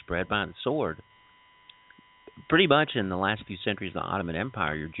was spread by the sword. Pretty much in the last few centuries of the Ottoman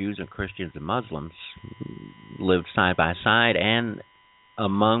Empire, your Jews and Christians and Muslims lived side by side, and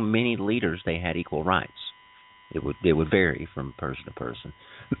among many leaders, they had equal rights. It would vary from person to person,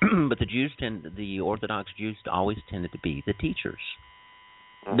 but the Orthodox Jews always tended to be the teachers.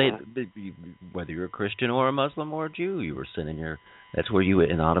 Whether you're a Christian or a Muslim or a Jew, you were sending that's where you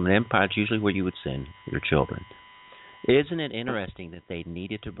would, in the Ottoman Empire, it's usually where you would send your children. Isn't it interesting that they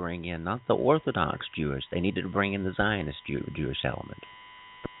needed to bring in not the Orthodox Jewish, they needed to bring in the Zionist Jewish element?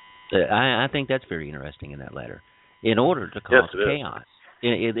 I think that's very interesting in that letter. In order to cause chaos,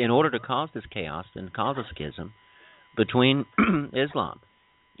 in order to cause this chaos and cause a schism between Islam.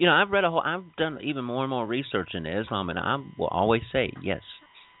 I've done even more and more research into Islam, and I will always say, yes,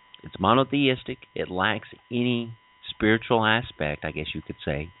 it's monotheistic. It lacks any spiritual aspect, I guess you could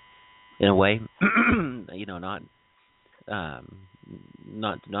say, in a way.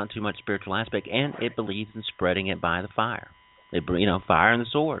 Not too much spiritual aspect, and it believes in spreading it by the fire. Fire and the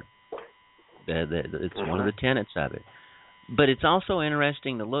sword. It's one of the tenets of it. But it's also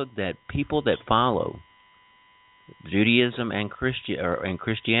interesting to look that people that follow Judaism and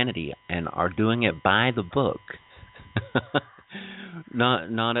Christianity and are doing it by the book, not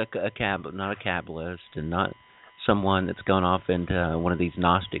a Kabbalist, and not someone that's gone off into one of these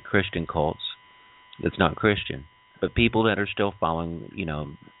Gnostic Christian cults that's not Christian, but people that are still following,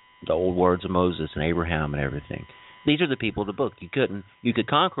 the old words of Moses and Abraham and everything. These are the people of the book. You could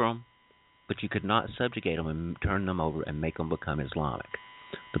conquer them, but you could not subjugate them and turn them over and make them become Islamic.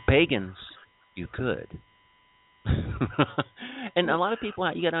 The pagans, you could. And a lot of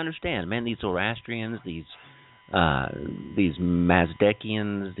people, you got to understand, man, these Zoroastrians, these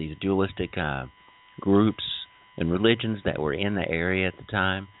Mazdakians, these dualistic groups and religions that were in the area at the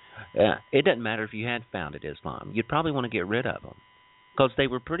time, it doesn't matter if you had founded Islam. You'd probably want to get rid of them because they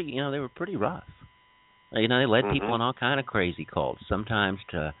were pretty rough. They led people in all kind of crazy cults, sometimes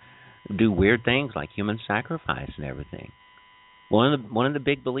to do weird things like human sacrifice and everything. One of the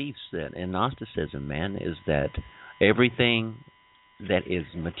big beliefs that in Gnosticism, man, is that everything that is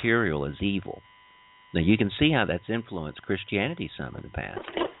material is evil. Now you can see how that's influenced Christianity some in the past.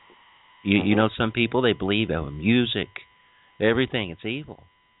 Some people, they believe music, everything, it's evil.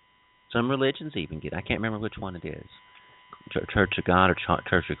 Some religions even get, I can't remember which one it is, Church of God or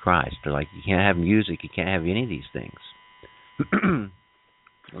Church of Christ. They're like, you can't have music, you can't have any of these things.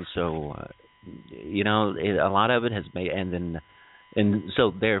 And so, a lot of it has made, and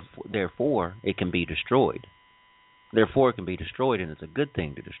so therefore it can be destroyed. Therefore it can be destroyed, and it's a good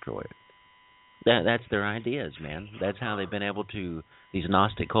thing to destroy it. That's their ideas, man. That's how they've been able to, these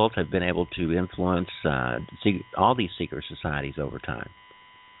Gnostic cults have been able to influence all these secret societies over time.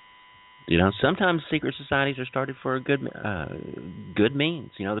 Sometimes secret societies are started for a good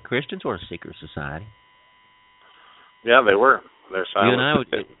means. The Christians were a secret society. Yeah, they were. They're silent.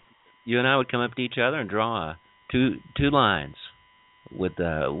 You and I would come up to each other and draw two lines with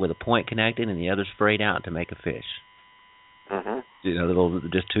a point connected and the other sprayed out to make a fish. Little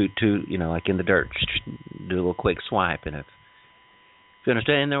just two, like in the dirt, do a little quick swipe, and if you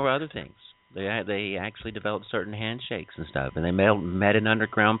understand, there were other things. They actually developed certain handshakes and stuff, and they met in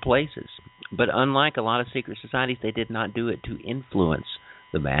underground places. But unlike a lot of secret societies, they did not do it to influence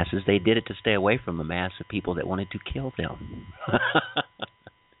the masses. They did it to stay away from a mass of people that wanted to kill them.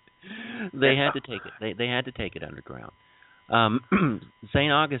 They had to take it. They had to take it underground.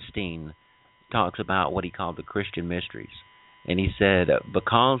 St. Augustine talks about what he called the Christian mysteries, and he said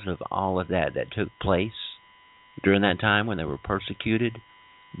because of all of that took place during that time when they were persecuted,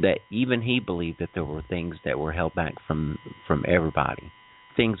 that even he believed that there were things that were held back from everybody,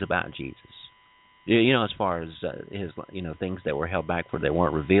 things about Jesus. As far as his, things that were held back that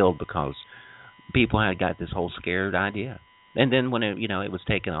weren't revealed because people had got this whole scared idea. And then when it was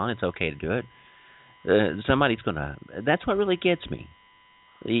taken on, it's okay to do it. Somebody's gonna. That's what really gets me.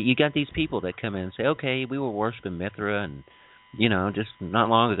 You got these people that come in and say, okay, we were worshiping Mithra and, just not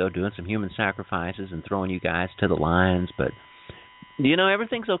long ago doing some human sacrifices and throwing you guys to the lions, but,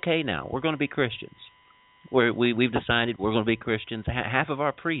 everything's okay now. We're going to be Christians. We've decided we're going to be Christians. Half of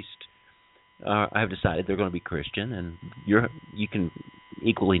our priests have decided they're going to be Christian, and you can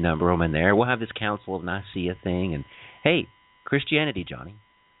equally number them in there. We'll have this Council of Nicaea thing, and hey, Christianity, Johnny.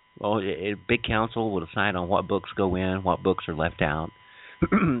 Well, a big council will decide on what books go in, what books are left out.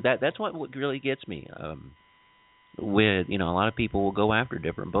 That's what really gets me. With a lot of people will go after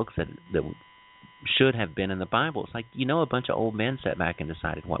different books that should have been in the Bible. It's like a bunch of old men sat back and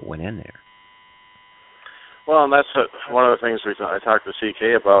decided what went in there. Well, and that's one of the things I talked to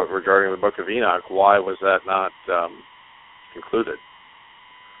CK about regarding the Book of Enoch. Why was that not included?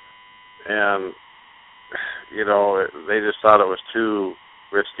 And they just thought it was too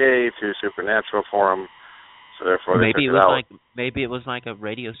risque, too supernatural for them. So therefore, maybe it was like a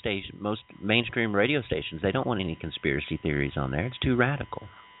radio station. Most mainstream radio stations, they don't want any conspiracy theories on there. It's too radical.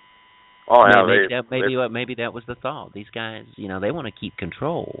 Oh yeah, maybe that was the thought. These guys, they want to keep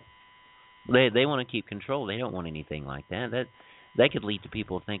control. They want to keep control. They don't want anything like that. That could lead to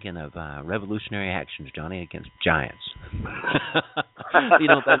people thinking of revolutionary actions, Johnny, against giants.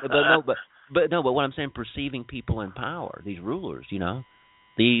 But what I'm saying, perceiving people in power, these rulers,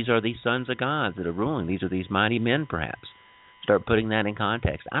 these are these sons of God that are ruling. These are these mighty men, perhaps. Start putting that in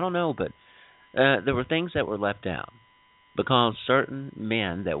context. I don't know, but there were things that were left out because certain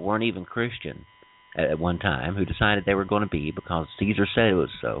men that weren't even Christian at one time, who decided they were going to be because Caesar said it was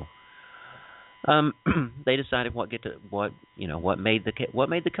so. They decided what made the cut. What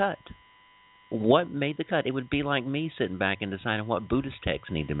made the cut? It would be like me sitting back and deciding what Buddhist texts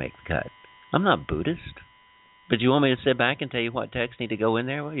need to make the cut. I'm not Buddhist, but you want me to sit back and tell you what texts need to go in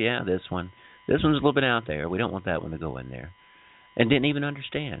there? Well, yeah, this one's a little bit out there. We don't want that one to go in there, and didn't even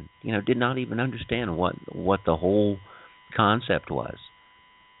understand. Did not even understand what the whole concept was.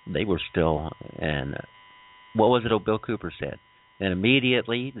 They were still, and what was it old Bill Cooper said? And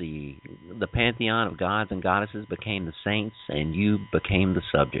immediately the pantheon of gods and goddesses became the saints, and you became the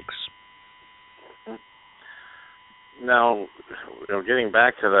subjects. Now, getting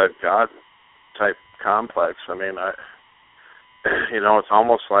back to that God-type complex, I mean, it's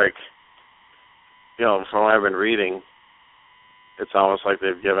almost like, from what I've been reading, it's almost like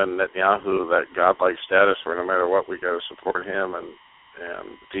they've given Netanyahu that godlike status where no matter what, we got to support him and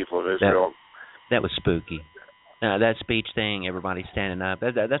the people of Israel. That was spooky. That speech thing, everybody standing up.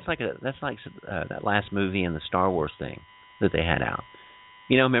 That's like that last movie in the Star Wars thing that they had out.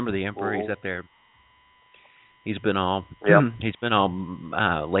 Remember the Emperor? He's up there. He's been all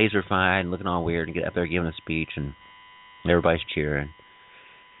laser-fied and looking all weird and get up there giving a speech and everybody's cheering.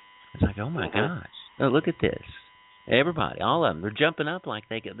 It's like, oh my gosh! Oh, look at this! Everybody, all of them, they're jumping up like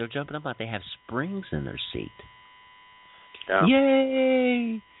they have springs in their seat. Yeah.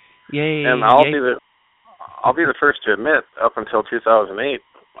 Yay! Yay! And I'll be the first to admit, up until 2008,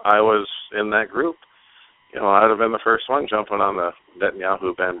 I was in that group. I'd have been the first one jumping on the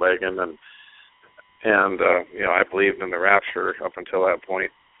Netanyahu bandwagon, and I believed in the rapture up until that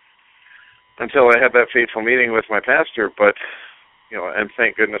point, until I had that fateful meeting with my pastor. But and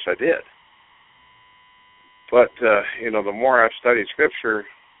thank goodness I did. But the more I've studied Scripture,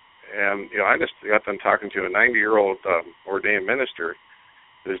 and I just got done talking to a 90-year-old ordained minister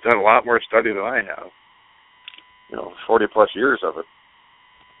who's done a lot more study than I have. 40-plus years of it.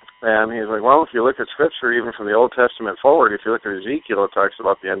 And he's like, well, if you look at Scripture, even from the Old Testament forward, if you look at Ezekiel, it talks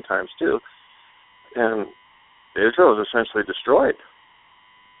about the end times too. And Israel is essentially destroyed.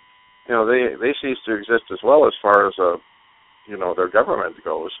 They cease to exist as well as far as, their government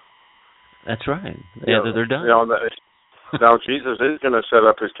goes. That's right. Yeah, they're done. Now, Jesus is going to set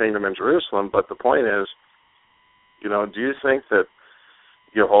up his kingdom in Jerusalem, but the point is, do you think that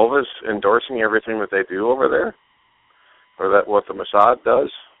Jehovah's endorsing everything that they do over there? Or that what the Mossad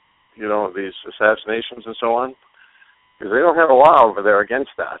does, these assassinations and so on? Because they don't have a law over there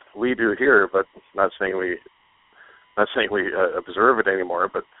against that. We do here, but not saying we observe it anymore.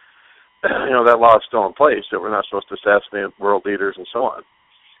 But that law is still in place that we're not supposed to assassinate world leaders and so on.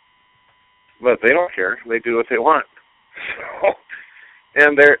 But they don't care. They do what they want.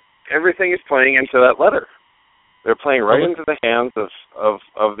 And everything is playing into that letter. They're playing right into the hands of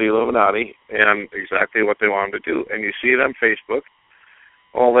the Illuminati and exactly what they want them to do. And you see it on Facebook.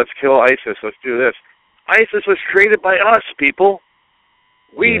 Oh, let's kill ISIS. Let's do this. ISIS was created by us, people.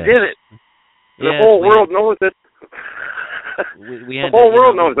 We did it. The whole world knows it. The whole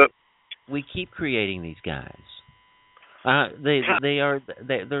world knows it. We keep creating these guys. There's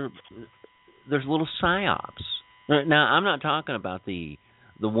little psyops. Now, I'm not talking about the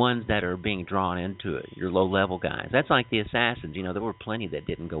ones that are being drawn into it, your low-level guys. That's like the assassins. There were plenty that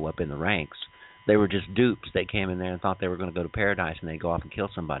didn't go up in the ranks. They were just dupes that came in there and thought they were going to go to paradise and they'd go off and kill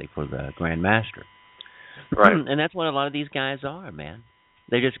somebody for the Grand Master. Right. And that's what a lot of these guys are, man.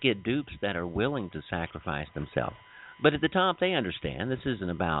 They just get dupes that are willing to sacrifice themselves. But at the top, they understand this isn't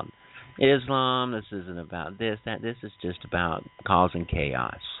about Islam. This isn't about this, that. This is just about causing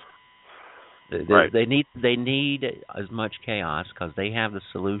chaos. Right. They need as much chaos because they have the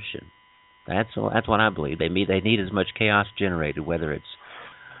solution. That's what I believe. They need as much chaos generated, whether it's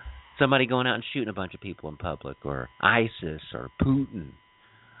somebody going out and shooting a bunch of people in public, or ISIS, or Putin.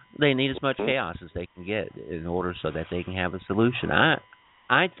 They need as much chaos as they can get in order so that they can have a solution.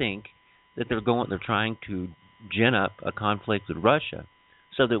 I think that they're trying to gin up a conflict with Russia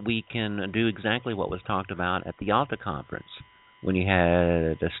so that we can do exactly what was talked about at the Yalta Conference, when you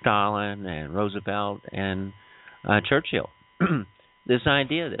had Stalin and Roosevelt and Churchill. This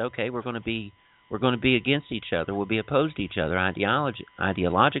idea that, okay, we're going to be against each other, we'll be opposed to each other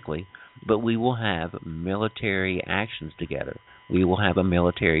ideologically, but we will have military actions together. We will have a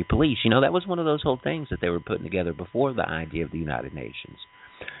military police. That was one of those whole things that they were putting together before the idea of the United Nations,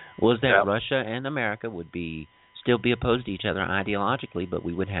 was that Russia and America would still be opposed to each other ideologically, but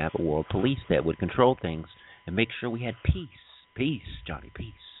we would have a world police that would control things and make sure we had peace. Peace, Johnny,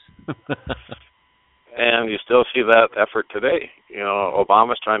 peace. And you still see that effort today.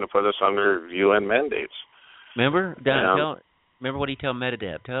 Obama's trying to put us under UN mandates. Remember, remember what he told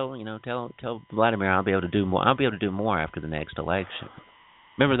Medvedev? Tell Vladimir I'll be able to do more. I'll be able to do more after the next election.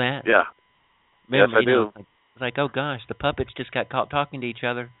 Remember that? Yeah. Remember, yes, I do. It's like, oh gosh, the puppets just got caught talking to each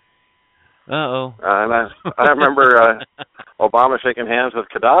other. Uh-oh. And I remember Obama shaking hands with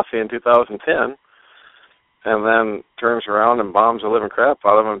Gaddafi in 2010, and then turns around and bombs the living crap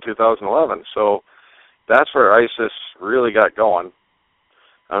out of him in 2011. So that's where ISIS really got going.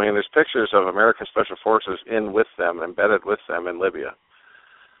 I mean, there's pictures of American Special Forces embedded with them in Libya.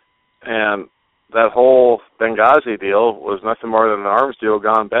 And that whole Benghazi deal was nothing more than an arms deal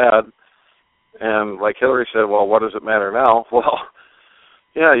gone bad. And like Hillary said, well, what does it matter now? Well,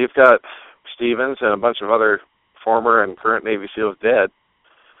 yeah, you've got Stevens and a bunch of other former and current Navy SEALs dead.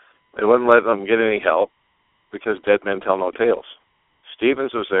 They wouldn't let them get any help because dead men tell no tales.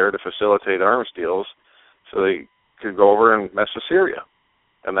 Stevens was there to facilitate arms deals so they could go over and mess with Syria.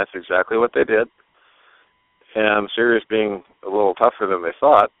 And that's exactly what they did. And Syria's being a little tougher than they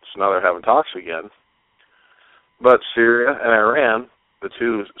thought, so now they're having talks again. But Syria and Iran, the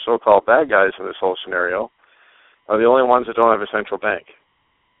two so-called bad guys in this whole scenario, are the only ones that don't have a central bank.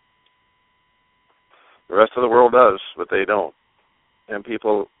 The rest of the world does, but they don't. And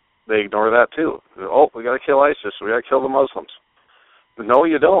people, they ignore that too. Oh, we got to kill ISIS. We got to kill the Muslims. No,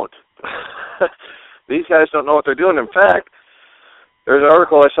 you don't. These guys don't know what they're doing. In fact, there's an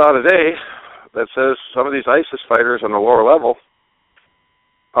article I saw today that says some of these ISIS fighters on the lower level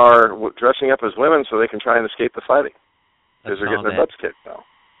are dressing up as women so they can try and escape the fighting because they're getting their butts kicked now.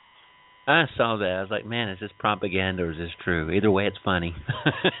 I saw that. I was like, man, is this propaganda or is this true? Either way, it's funny.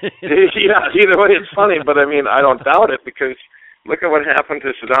 Yeah, either way, it's funny. But, I mean, I don't doubt it because look at what happened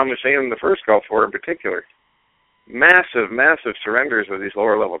to Saddam Hussein in the first Gulf War in particular. Massive, massive surrenders of these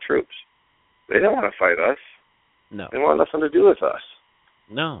lower-level troops. They didn't want to fight us. No. They wanted nothing to do with us.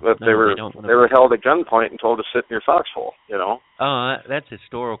 No. But they were held at gunpoint and told to sit in your foxhole, Oh, that's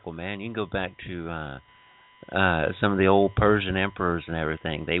historical, man. You can go back to some of the old Persian emperors and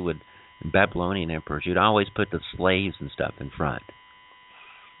everything. Babylonian emperors, you'd always put the slaves and stuff in front.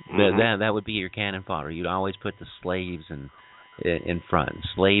 Mm-hmm. That would be your cannon fodder. You'd always put the slaves in front,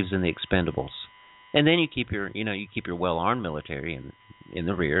 slaves and the expendables. And then you keep your well-armed military in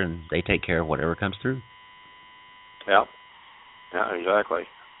the rear, and they take care of whatever comes through. Yeah, exactly.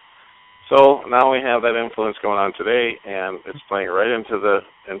 So now we have that influence going on today, and it's playing right into the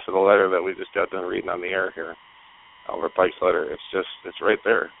letter that we just got done reading on the air here, Albert Pike's letter. It's right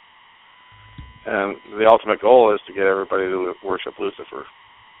there. And the ultimate goal is to get everybody to worship Lucifer.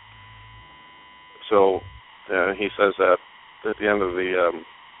 So he says that at the end of the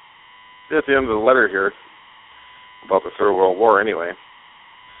letter here, about the Third World War anyway.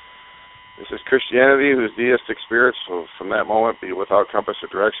 It says, Christianity, whose deistic spirits will from that moment be without compass or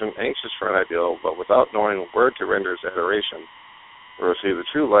direction, anxious for an ideal, but without knowing where to render its adoration, will receive the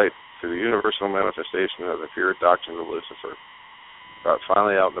true light through the universal manifestation of the pure doctrine of Lucifer, brought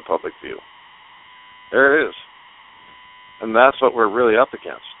finally out in the public view. There it is. And that's what we're really up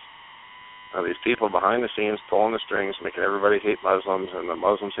against. Now, these people behind the scenes pulling the strings, making everybody hate Muslims, and the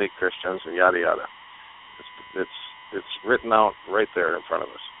Muslims hate Christians, and yada yada. It's written out right there in front of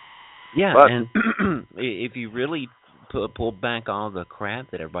us. Yeah, but, and if you really pull back all the crap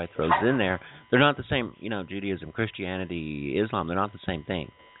that everybody throws in there, they're not the same. Judaism, Christianity, Islam, they're not the same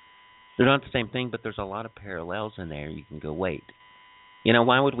thing. They're not the same thing, but there's a lot of parallels in there. You can go, wait.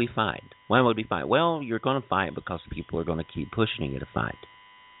 Why would we fight? Why would we fight? Well, you're going to fight because people are going to keep pushing you to fight.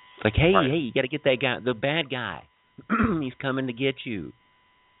 Like, hey, you got to get that guy, the bad guy. He's coming to get you.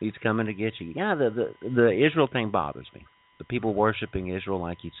 He's coming to get you. Yeah, the Israel thing bothers me. The people worshiping Israel,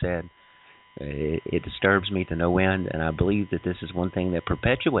 like you said, it disturbs me to no end, and I believe that this is one thing that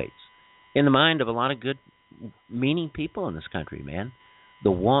perpetuates in the mind of a lot of good, meaning people in this country, man,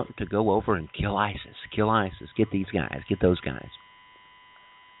 the want to go over and kill ISIS, get these guys, get those guys.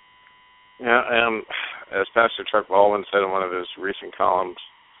 Yeah, and as Pastor Chuck Baldwin said in one of his recent columns,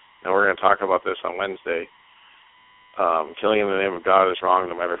 and we're going to talk about this on Wednesday, killing in the name of God is wrong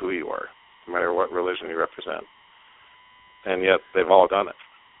no matter who you are, no matter what religion you represent. And yet they've all done it.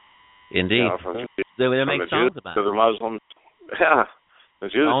 Indeed. From they the make songs Jews about to the Muslims. Yeah, the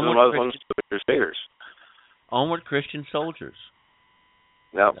Jews to the Muslims to the Crusaders. Onward Christian soldiers.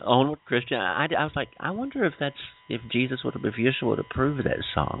 Yep. Onward Christian. I was like, I wonder if Yeshua would approve of that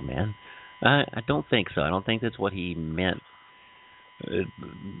song, man. I don't think so. I don't think that's what he meant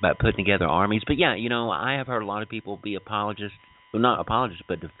by putting together armies. But yeah, I have heard a lot of people be not apologists,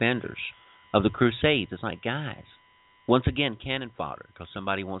 but defenders of the Crusades. It's like, guys, once again, cannon fodder, because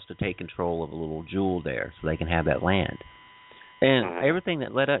somebody wants to take control of a little jewel there so they can have that land. And everything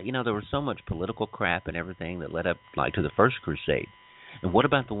that led up, there was so much political crap and everything that led up, like, to the First Crusade. And what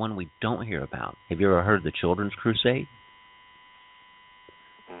about the one we don't hear about? Have you ever heard of the Children's Crusade?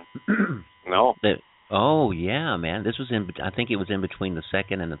 No. Oh, yeah, man. This was I think it was in between the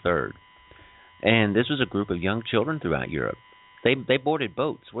second and the third. And this was a group of young children throughout Europe. They boarded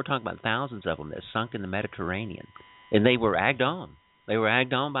boats. We're talking about thousands of them that sunk in the Mediterranean. And they were egged on. They were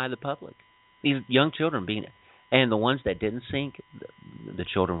egged on by the public. These young children and the ones that didn't sink, the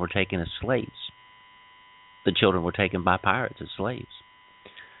children were taken as slaves. The children were taken by pirates as slaves.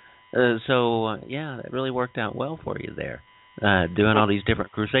 Yeah, that really worked out well for you there, doing all these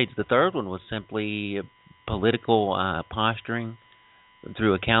different crusades. The third one was simply political posturing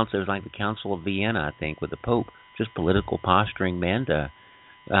through accounts. It was like the Council of Vienna, I think, with the Pope, just political posturing men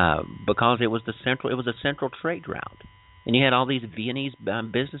because it was a central trade route. And you had all these Viennese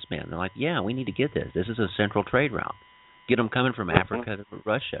businessmen. They're like, yeah, we need to get this. This is a central trade route. Get them coming from Africa to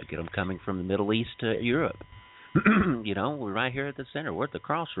Russia. Get them coming from the Middle East to Europe. We're right here at the center. We're at the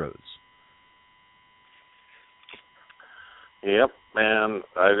crossroads. Yep, and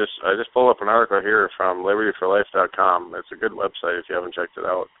I just pulled up an article here from libertyforlife.com. It's a good website if you haven't checked it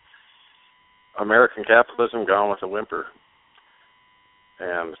out. American capitalism gone with a whimper.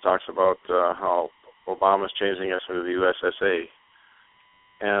 And it talks about how Obama's changing us into the USSA.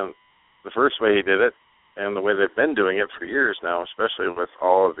 And the first way he did it, and the way they've been doing it for years now, especially with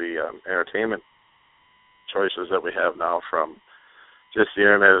all of the entertainment choices that we have now, from just the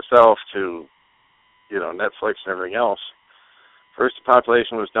internet itself to, Netflix and everything else. First, the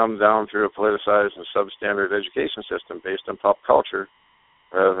population was dumbed down through a politicized and substandard education system based on pop culture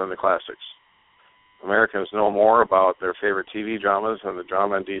rather than the classics. Americans know more about their favorite TV dramas and the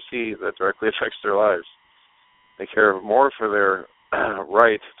drama in D.C. that directly affects their lives. They care more for their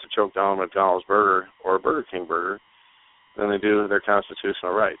right to choke down a McDonald's burger or a Burger King burger than they do their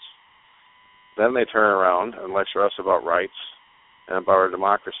constitutional rights. Then they turn around and lecture us about rights and about our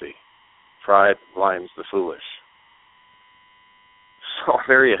democracy. Pride blinds the foolish. So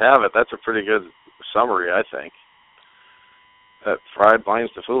there you have it. That's a pretty good summary, I think. That pride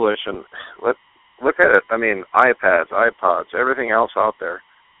blinds the foolish, and look at it. I mean, iPads, iPods, everything else out there.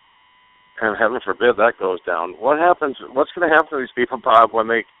 And heaven forbid that goes down. What happens? What's going to happen to these people, Bob, when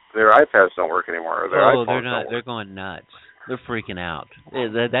their iPads don't work anymore? Or their iPhones they're not. They're going nuts. They're freaking out.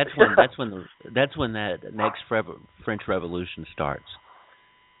 That's when that next French Revolution starts.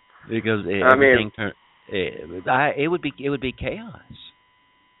 Because it would be chaos.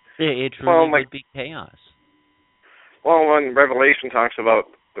 It truly would be chaos. Well, when Revelation talks about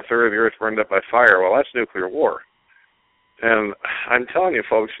the third of the earth burned up by fire, well, that's nuclear war. And I'm telling you,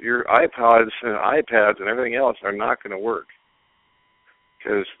 folks, your iPods and iPads and everything else are not going to work.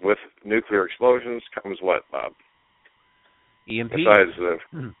 Because with nuclear explosions comes what, Bob? EMP. Besides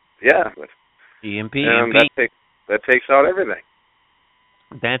EMP. And that takes out everything.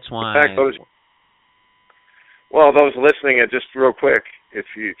 That's why. In fact, those listening, just real quick, if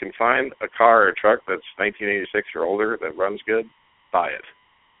you can find a car or a truck that's 1986 or older that runs good, buy it.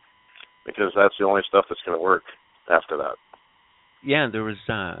 Because that's the only stuff that's going to work after that. Yeah, there was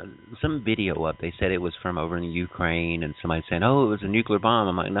some video up. They said it was from over in the Ukraine, and somebody said, "Oh, it was a nuclear bomb."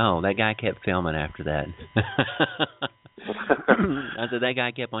 I'm like, "No, that guy kept filming after that." I said that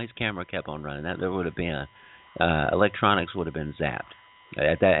guy his camera kept on running. That there would have been electronics would have been zapped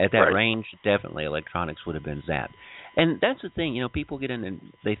at that right. range. Definitely, electronics would have been zapped. And that's the thing, people get in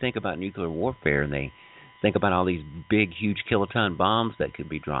and they think about nuclear warfare, and they Think about all these big, huge kiloton bombs that could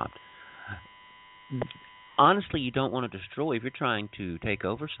be dropped. Honestly, you don't want to destroy. If you're trying to take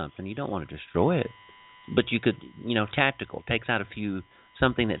over something, you don't want to destroy it. But you could, tactical,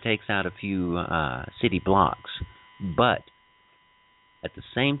 something that takes out a few city blocks. But at the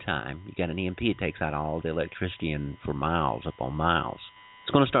same time, you got an EMP that takes out all the electricity and for miles upon miles.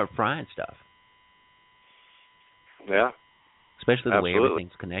 It's going to start frying stuff. Yeah. Especially the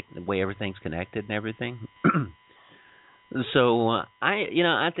Absolutely. way everything's connected and everything. So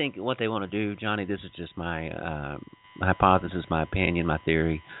I think what they want to do, Johnny. This is just my hypothesis, my opinion, my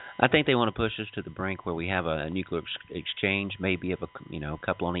theory. I think they want to push us to the brink where we have a nuclear exchange, maybe of a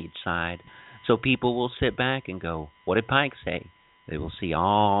couple on each side. So people will sit back and go, "What did Pike say?" They will see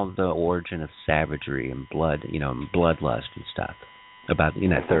all the origin of savagery and blood, bloodlust and stuff about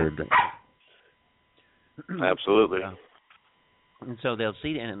that third. Absolutely. And so they'll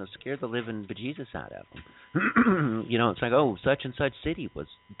see it, and it'll scare the living bejesus out of them. It's like, oh, such and such city was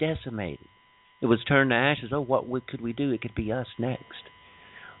decimated. It was turned to ashes. Oh, what could we do? It could be us next.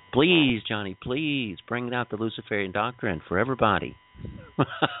 Please, Johnny, please bring out the Luciferian doctrine for everybody.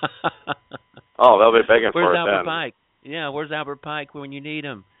 Oh, they'll be begging for Where's it Albert then. Pike? Yeah, where's Albert Pike when you need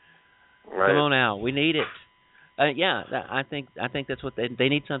him? Right. Come on out, we need it. I think that's what they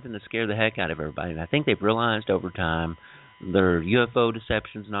need, something to scare the heck out of everybody. And I think they've realized over time their UFO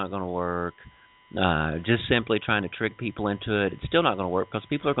deception's not going to work. Just simply trying to trick people into it, it's still not going to work because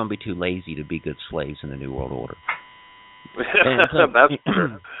people are going to be too lazy to be good slaves in the New World Order. That's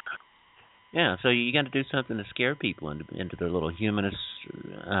true. Yeah, so you got to do something to scare people into their little humanist,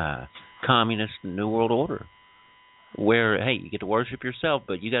 communist New World Order, where hey, you get to worship yourself,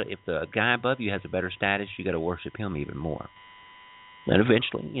 but if the guy above you has a better status, you got to worship him even more. And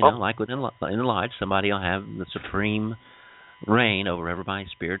eventually, like in the lodge, somebody will have the supreme reign over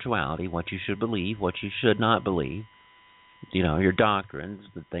everybody's spirituality, what you should believe, what you should not believe, your doctrines,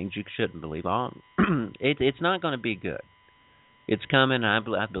 the things you shouldn't believe. It's not going to be good. It's coming. I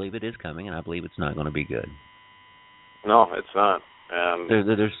believe it is coming, and I believe it's not going to be good. No, it's not. And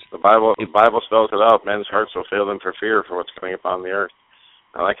there's the Bible spells it out. Men's hearts will fail them for fear for what's coming upon the earth.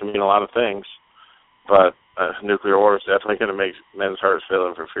 Now, that can mean a lot of things, but nuclear war is definitely going to make men's hearts fail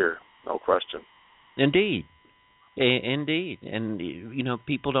them for fear. No question. Indeed. And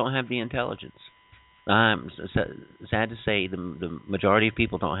people don't have the intelligence. I'm sad to say the majority of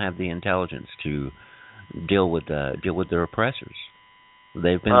people don't have the intelligence to deal with their oppressors.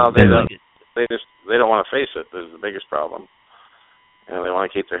 They've been. They don't want to face it. This is the biggest problem. And they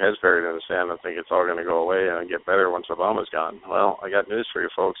want to keep their heads buried in the sand and think it's all going to go away and get better once Obama's gone. Well, I got news for you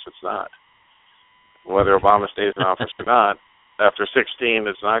folks. It's not. Whether Obama stays in office or not, after 16,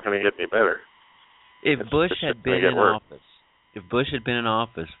 it's not going to get any better. If Bush had been in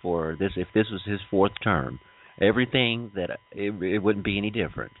office for this, if this was his fourth term, everything it wouldn't be any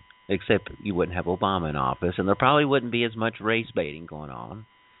different, except you wouldn't have Obama in office, and there probably wouldn't be as much race baiting going on.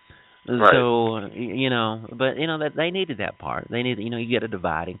 Right. So that they needed that part. They need, you got to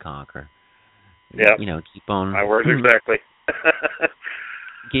divide and conquer. Yeah. Keep on. My words exactly.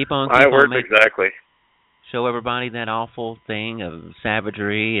 keep on. Exactly. Show everybody that awful thing of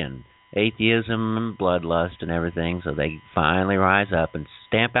savagery and atheism and bloodlust and everything, so they finally rise up and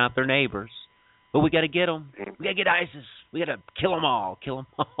stamp out their neighbors. But we got to get them. We got to get ISIS. We got to kill them all. Kill them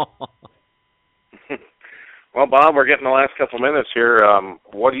all. Well, Bob, we're getting the last couple minutes here.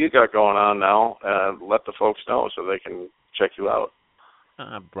 What do you got going on now? Let the folks know so they can check you out.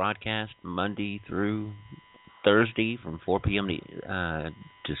 Broadcast Monday through Thursday from 4 p.m. to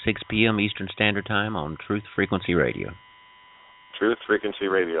 6 p.m. Eastern Standard Time on Truth Frequency Radio.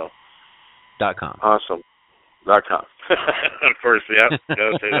 TruthFrequencyRadio.com. Awesome. .com. Of course, yeah,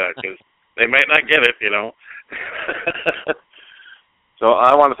 gotta say that because they might not get it, So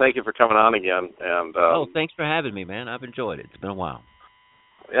I want to thank you for coming on again. And thanks for having me, man. I've enjoyed it. It's been a while.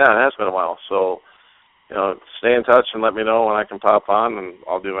 Yeah, it has been a while. So, stay in touch and let me know when I can pop on, and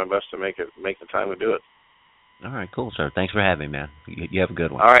I'll do my best to make the time to do it. All right, cool, sir. Thanks for having me, man. You have a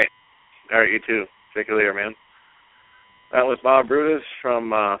good one. All right, you too. Take it later, man. That was Bob Brutus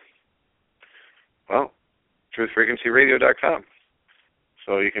from, TruthFrequencyRadio.com.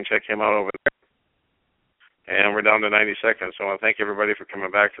 So you can check him out over there. And we're down to 90 seconds, so I want to thank everybody for coming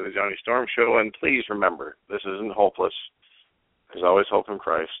back to the Johnny Storm Show. And please remember, this isn't hopeless. There's always hope in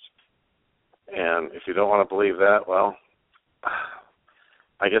Christ. And if you don't want to believe that, well,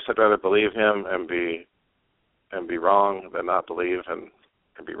 I guess I'd rather believe him and be wrong than not believe and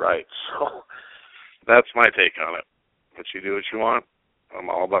be right. So that's my take on it. But you do what you want. I'm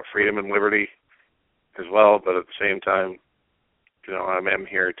all about freedom and liberty as well, but at the same time, I'm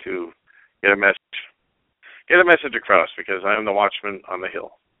here to get a message get a message across, because I am the watchman on the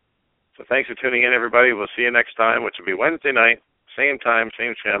hill. So thanks for tuning in, everybody. We'll see you next time, which will be Wednesday night, same time,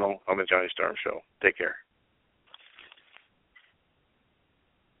 same channel, on the Johnny Storm Show. Take care.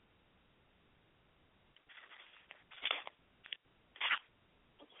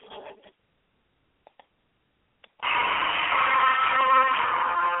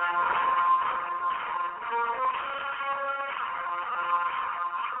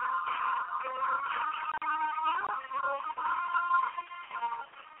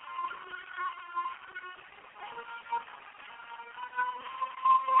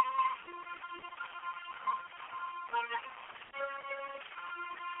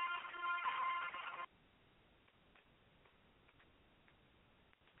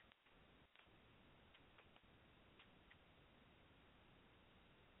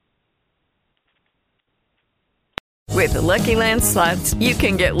 With the Lucky Land Slots, you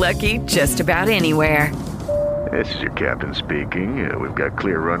can get lucky just about anywhere. This is your captain speaking. We've got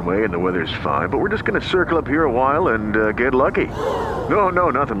clear runway and the weather's fine, but we're just going to circle up here a while and get lucky. No,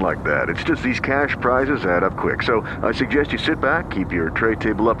 nothing like that. It's just these cash prizes add up quick. So I suggest you sit back, keep your tray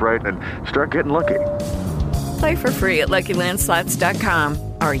table upright, and start getting lucky. Play for free at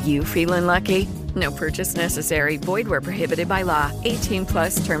LuckyLandSlots.com. Are you feeling lucky? No purchase necessary. Void where prohibited by law.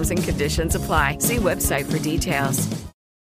 18+ terms and conditions apply. See website for details.